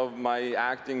of my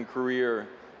acting career.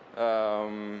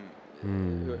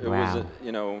 It was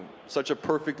such a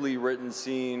perfectly written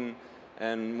scene,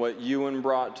 and what Ewan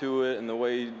brought to it, and the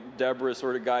way Deborah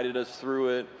sort of guided us through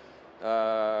it,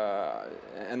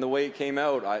 and the way it came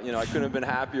out, I couldn't have been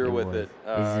happier with it.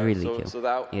 It was really cool. So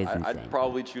that It was I'd insane.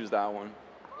 probably choose that one.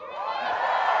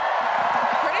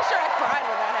 Pretty sure I cried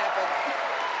when that happened.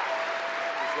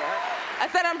 I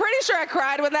said I'm pretty sure I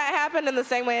cried when that happened in the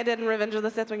same way I did in Revenge of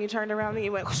the Sith when you turned around and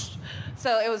you went whoosh.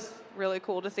 So it was really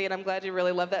cool to see, and I'm glad you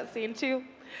really loved that scene too.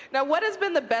 Now, what has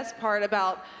been the best part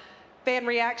about fan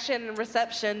reaction and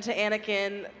reception to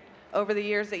Anakin over the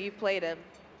years that you've played him?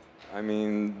 I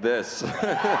mean, this.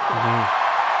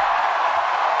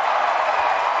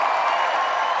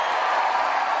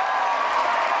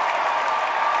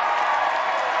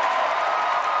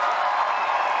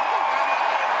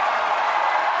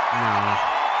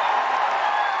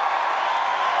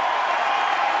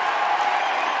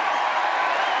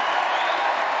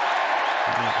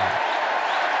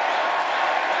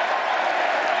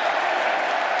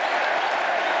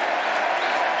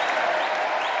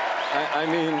 I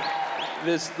mean,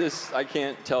 this, I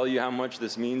can't tell you how much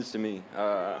this means to me.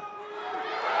 And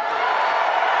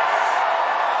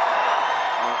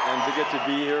to get to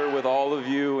be here with all of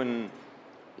you and,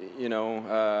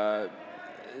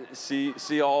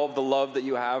 see all the love that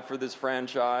you have for this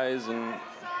franchise and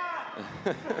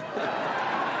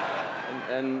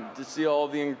and to see all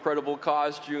the incredible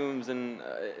costumes, and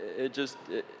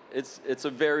it's a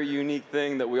very unique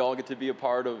thing that we all get to be a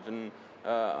part of, and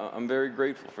I'm very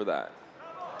grateful for that.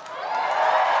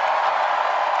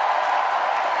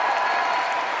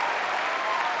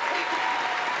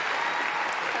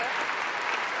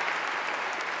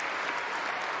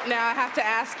 Now I have to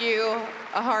ask you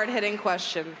a hard-hitting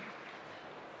question.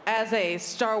 As a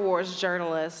Star Wars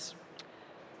journalist,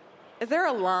 is there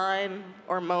a line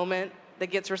or moment that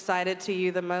gets recited to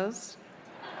you the most?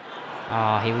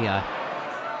 Oh, here we go.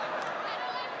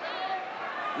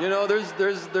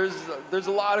 There's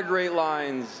a lot of great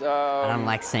lines. I don't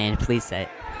like saying it. Please say it.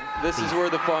 This is where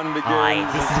the fun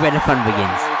begins. This is where the fun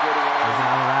begins.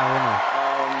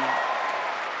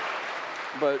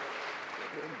 But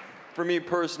for me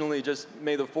personally, just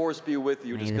may the Force be with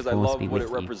you, May just the because I Force love be what it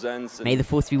with you. represents. May the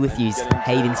Force be with you is getting to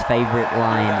Hayden's favorite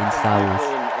line in Star Wars.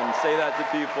 And say that to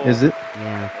people. Is it?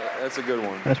 Yeah. That's a good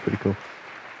one. That's pretty cool.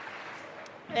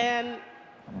 And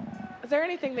is there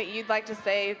anything that you'd like to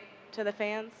say to the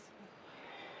fans?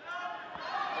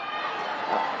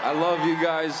 I love you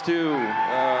guys too.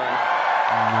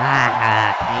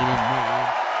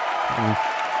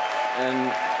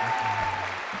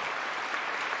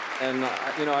 And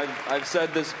I've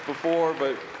said this before,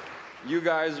 but you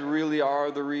guys really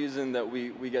are the reason that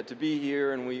we get to be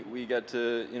here, and we get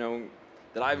to,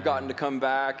 that I've gotten to come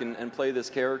back and play this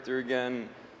character again.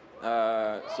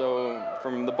 So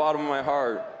from the bottom of my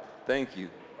heart, thank you.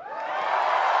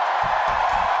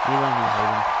 We love you,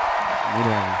 Hayden. We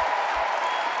love you.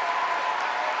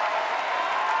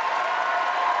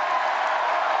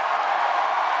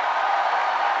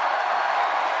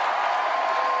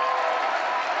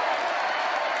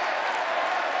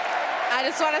 I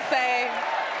just want to say,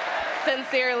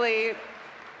 sincerely,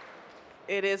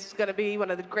 It is going to be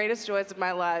one of the greatest joys of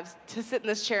my life to sit in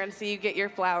this chair and see you get your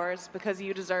flowers because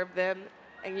you deserve them.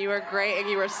 And you are great and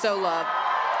you are so loved.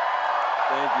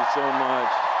 Thank you so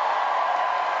much.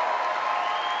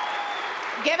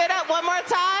 Give it up one more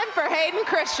time for Hayden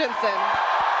Christensen.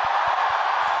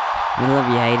 We love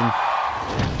you, Hayden.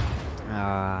 Oh,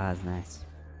 that was nice.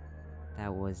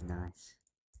 That was nice.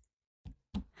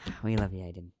 We love you,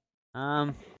 Hayden.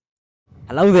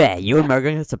 Hello there. You and Mo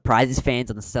going to surprise his fans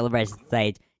on the celebration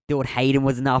stage. Thought Hayden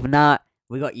was enough. Nah,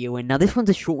 we got you in. Now, this one's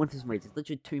a short one for some reason. It's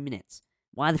literally 2 minutes.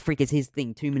 Why the freak is his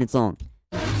thing 2 minutes long?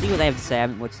 See what they have to say. I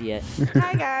haven't watched it yet.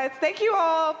 Hi, guys. Thank you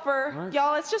all for...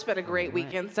 Y'all, it's just been a great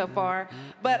weekend so far.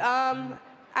 But, I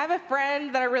have a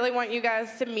friend that I really want you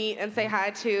guys to meet and say hi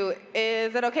to.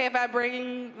 Is it okay if I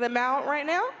bring them out right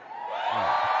now?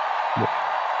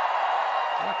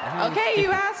 Okay,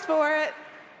 you asked for it.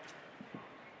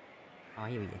 Oh,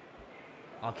 here we go.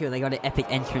 Oh, cool. They got an epic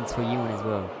entrance for you one as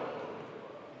well.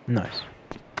 Nice.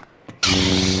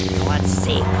 Oh, that's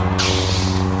sick.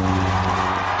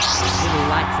 Little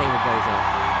lightsaber goes off.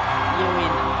 You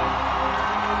win.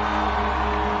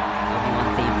 Obi-Wan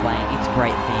theme playing. It's a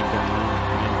great theme going on.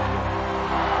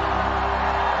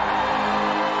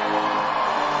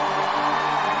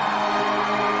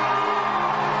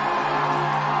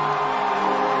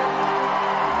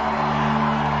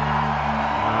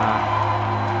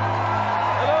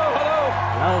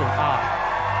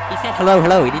 He said hello,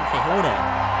 hello. He didn't say hello there.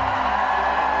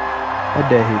 How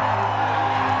dare he?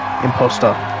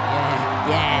 Imposter.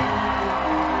 Yeah.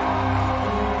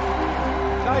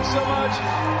 Thanks so much.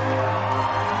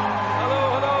 Hello.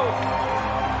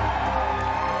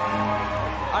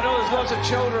 I know there's lots of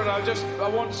children. I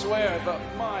won't swear, but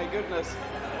my goodness.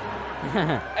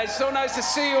 It's so nice to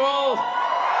see you all.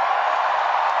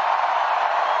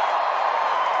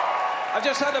 I've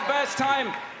just had the best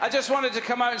time. I just wanted to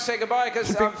come out and say goodbye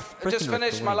because I've just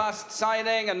finished my last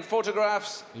signing and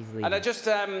photographs. And I just,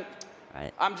 I'm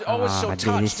always so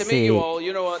touched to meet you all.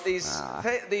 You know, these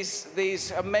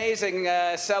amazing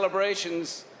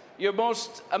celebrations. You're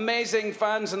most amazing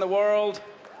fans in the world.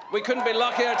 We couldn't be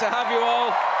luckier to have you all.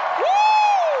 Woo!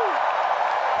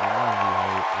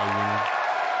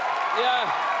 Yeah.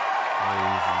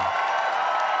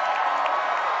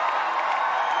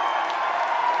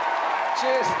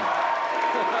 Cheers.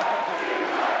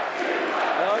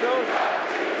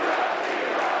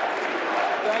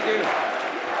 Thank you.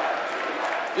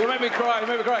 You made me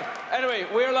cry. Anyway,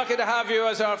 we're lucky to have you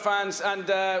as our fans, and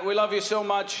we love you so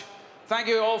much. Thank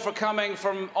you all for coming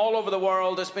from all over the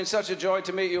world. It's been such a joy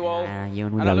to meet you all.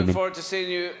 And I look forward to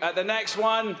seeing you at the next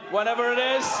one, whenever it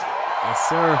is. Yes,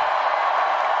 sir.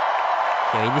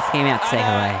 Okay, we just came out to say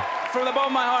hello. From the bottom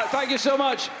of my heart, thank you so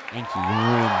much. Thank you.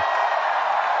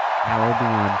 How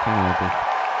Obi-Wan Kenobi.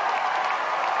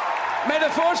 May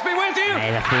the Force be with you! May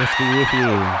the Force be with you.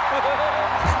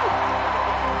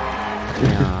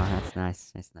 Oh, that's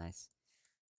nice.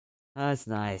 That's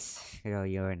nice. Girl,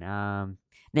 you're in.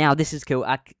 Now, this is cool.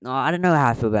 I don't know how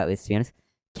I feel about this, to be honest.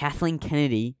 Kathleen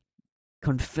Kennedy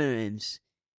confirms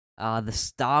the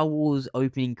Star Wars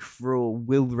opening crawl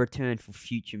will return for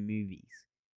future movies.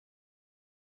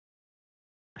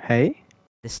 Hey?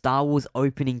 The Star Wars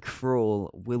opening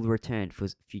crawl will return for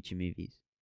future movies.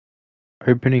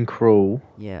 Opening crawl?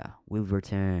 Yeah, will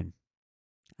return.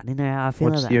 I don't know how I feel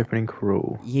What's about the that. opening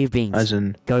crawl? You've been... As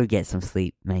in... Go get some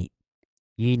sleep, mate.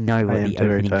 You know what the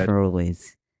opening crawl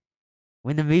is.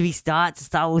 When the movie starts, the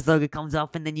Star Wars logo comes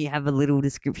up, and then you have a little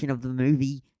description of the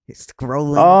movie. It's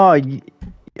scrolling.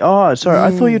 Oh, sorry. I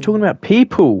thought you were talking about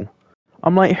people.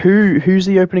 I'm like, who's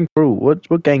the opening crawl?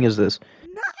 What gang is this?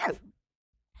 No.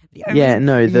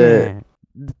 The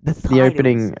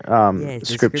opening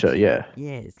scripture. Yeah.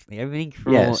 Yes, the opening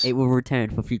crawl. It will return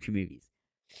for future movies.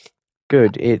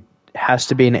 Good. It has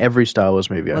to be in every Star Wars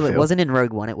movie. Well, I feel. It wasn't in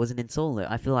Rogue One. It wasn't in Solo.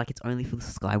 I feel like it's only for the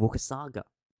Skywalker saga.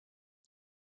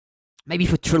 Maybe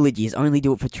for trilogies. Only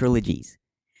do it for trilogies.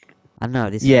 I don't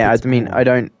know.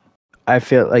 I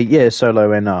feel like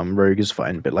Solo and Rogue is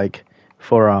fine, but like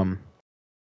for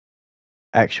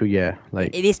it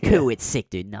is cool. It's sick,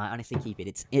 dude. No, honestly, keep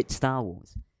it. It's Star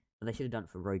Wars. But they should have done it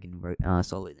for Rogue and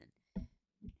Solo then.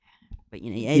 But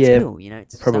it's cool.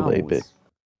 It's probably Star Wars. a bit.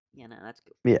 Yeah, no, that's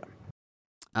cool. Yeah.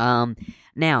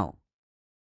 Now,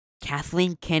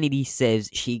 Kathleen Kennedy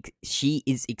says she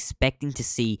is expecting to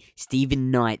see Stephen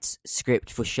Knight's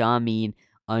script for Sharmeen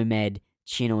Omed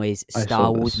Chinoy's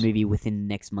Star Wars movie within the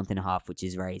next month and a half, which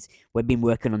is Rey's. We've been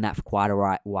working on that for quite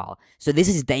a while. So this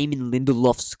is Damon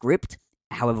Lindelof's script.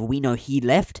 However, we know he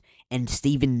left and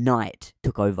Stephen Knight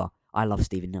took over. I love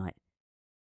Stephen Knight.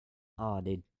 Oh,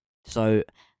 dude. So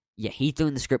yeah, he's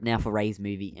doing the script now for Rey's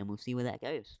movie, and we'll see where that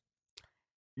goes.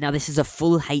 Now, this is a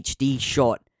full HD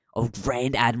shot of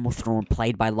Grand Admiral Thrawn,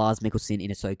 played by Lars Mikkelsen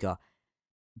in Ahsoka.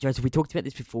 Joseph, we talked about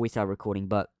this before we started recording,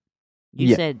 but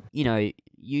you said,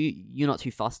 you're not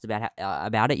too fussed about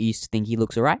it. You just think he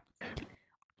looks alright?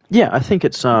 Yeah, I think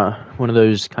it's one of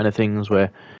those kind of things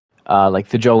where, like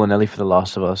the Joel and Ellie for The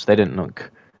Last of Us, they didn't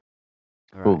look,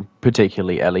 well,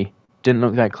 particularly Ellie, didn't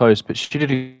look that close, but she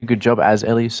did a good job as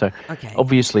Ellie. So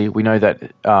obviously we know that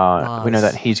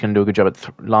he's going to do a good job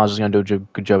at Lars is going to do a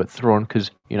good job at Thrawn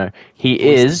because he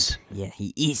is. Yeah,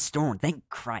 he is Thrawn. Thank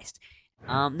Christ.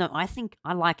 No, I think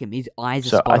I like him. His eyes are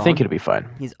so spot I think on. it'll be fine.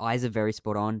 His eyes are very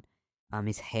spot on.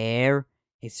 His hair,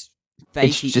 his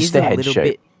face, it's just the head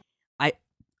shape.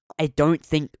 I don't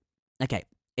think. Okay,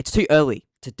 it's too early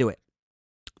to do it.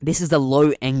 This is a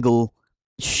low angle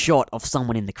shot of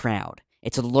someone in the crowd.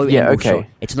 It's a low angle shot.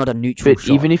 It's not a neutral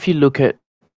shot. Even if you look at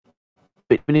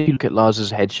Lars's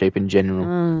head shape in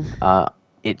general,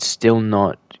 it's still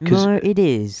not. No, it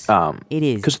is. It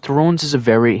is because Thrawn's is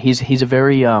he's a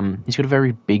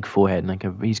very big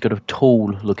forehead, he's got a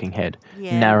tall looking head,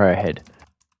 narrow head.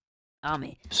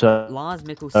 So Lars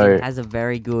Mikkelsen has a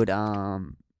very good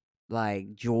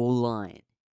jawline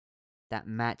that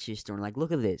matches Thrawn.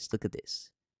 Look at this.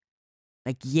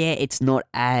 It's not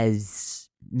as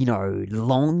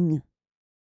long,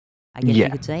 I guess you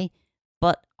could say,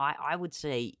 but I would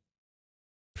say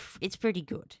it's pretty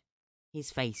good. His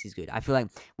face is good. I feel like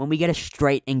when we get a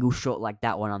straight angle shot like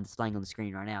that one I'm displaying on the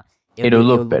screen right now, it'll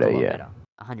look better, a lot better.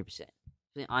 100%.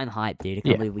 I'm hyped, dude. I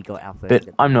can't believe we got our first.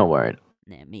 But I'm not worried.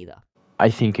 Nah, me either. I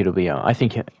think it'll be. I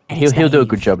think he'll do a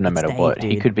good job no matter what.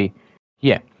 Dude. He could be.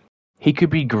 Yeah, he could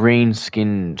be green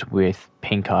skinned with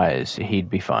pink eyes. He'd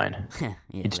be fine.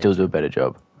 He'd still do a better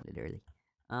job. Literally.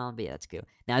 But yeah, that's cool.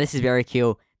 Now this is very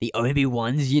cool. The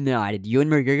Obi-Wans united. Ewan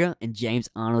McGregor and James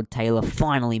Arnold Taylor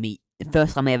finally meet. The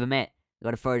first time they ever met. We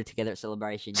got a photo together at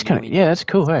Celebration. That's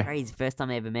cool, hey? Crazy. First time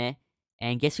they ever met.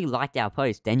 And guess who liked our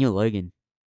post? Daniel Logan.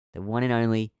 The one and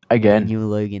only Daniel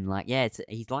Logan.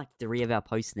 He's liked 3 of our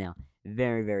posts now.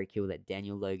 Very, very cool that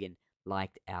Daniel Logan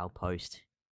liked our post.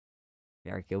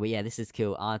 Very cool. But yeah, this is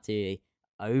cool. R2,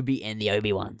 Obi, and the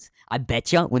Obi-Wans. I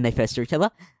betcha when they first saw each other,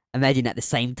 imagine at the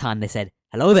same time they said,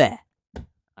 "Hello there."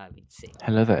 I mean, sick.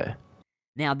 Hello there.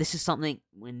 Now, this is something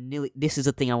this is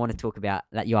a thing I want to talk about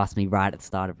that you asked me right at the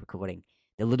start of recording.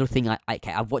 The little thing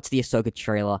I've watched the Ahsoka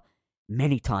trailer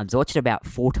many times. I watched it about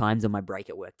 4 times on my break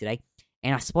at work today,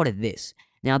 and I spotted this.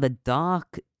 Now, the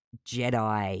Dark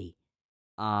Jedi,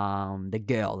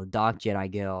 the Dark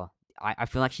Jedi girl, I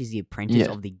feel like she's the apprentice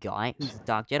of the guy who's the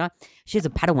Dark Jedi. She has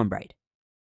a Padawan braid.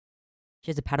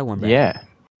 Yeah.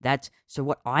 So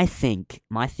what I think,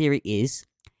 my theory is,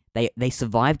 they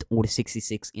survived Order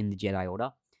 66 in the Jedi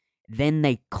Order. Then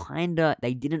they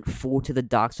didn't fall to the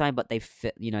dark side, but they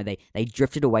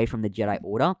drifted away from the Jedi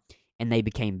Order and they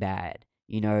became bad.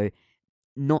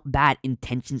 Not bad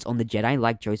intentions on the Jedi,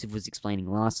 like Joseph was explaining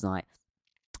last night,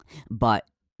 but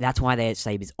that's why their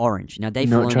saber's orange. Now, Dave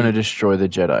Filoni, not trying to destroy the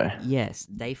Jedi. Yes,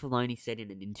 Dave Filoni said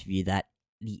in an interview that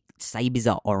the sabers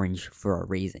are orange for a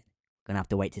reason. Gonna have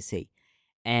to wait to see.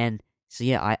 And so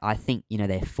yeah, I think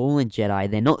they're fallen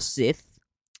Jedi. They're not Sith,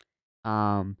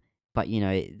 but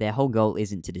their whole goal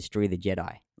isn't to destroy the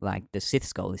Jedi. Like the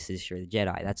Sith's goal is to destroy the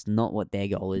Jedi. That's not what their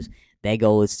goal is. Their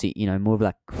goal is to more of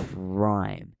like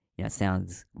crime. It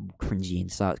sounds cringy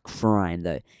and so crime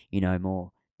though.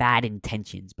 More bad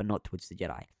intentions, but not towards the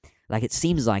Jedi. Like it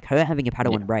seems like her having a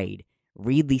Padawan braid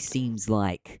really seems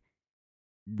like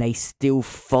they still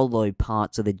follow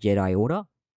parts of the Jedi Order.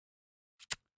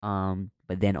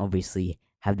 But then obviously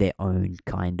have their own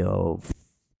kind of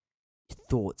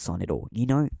thoughts on it all,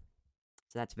 So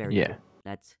that's very cool.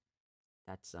 That's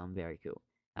very cool.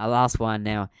 Our last one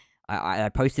now. I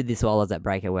posted this while I was at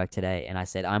break at work today, and I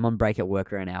said I'm on break at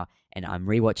work right now, and I'm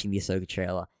rewatching the Ahsoka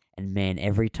trailer. And man,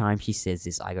 every time she says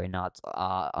this, I go nuts.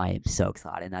 I am so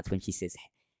excited, and that's when she says,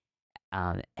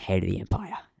 "Head of the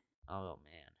Empire." Oh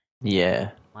man.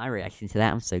 Yeah. My reaction to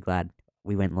that. I'm so glad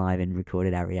we went live and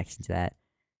recorded our reaction to that.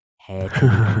 Head of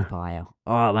the Empire.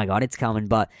 Oh my god, it's coming.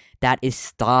 But that is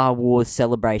Star Wars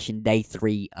Celebration Day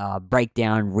 3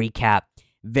 breakdown recap.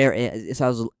 This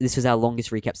was our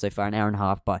longest recap so far, an hour and a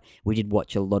half, but we did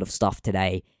watch a lot of stuff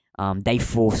today. Day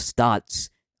 4 starts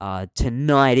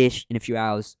tonight-ish in a few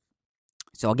hours.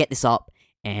 So I'll get this up,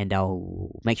 and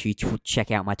I'll make sure you check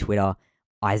out my Twitter,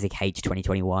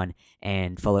 IsaacH2021,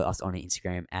 and follow us on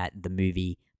Instagram at the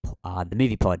movie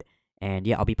pod. And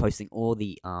yeah, I'll be posting all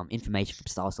the information from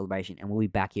Star Wars Celebration, and we'll be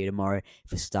back here tomorrow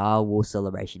for Star Wars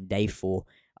Celebration Day 4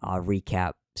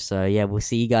 recap. So yeah, we'll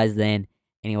see you guys then.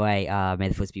 Anyway, may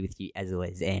the force be with you as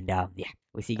always, and yeah,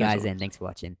 we'll see you guys then. Thanks for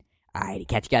watching. Alrighty,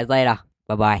 catch you guys later.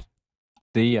 Bye bye.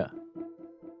 See ya.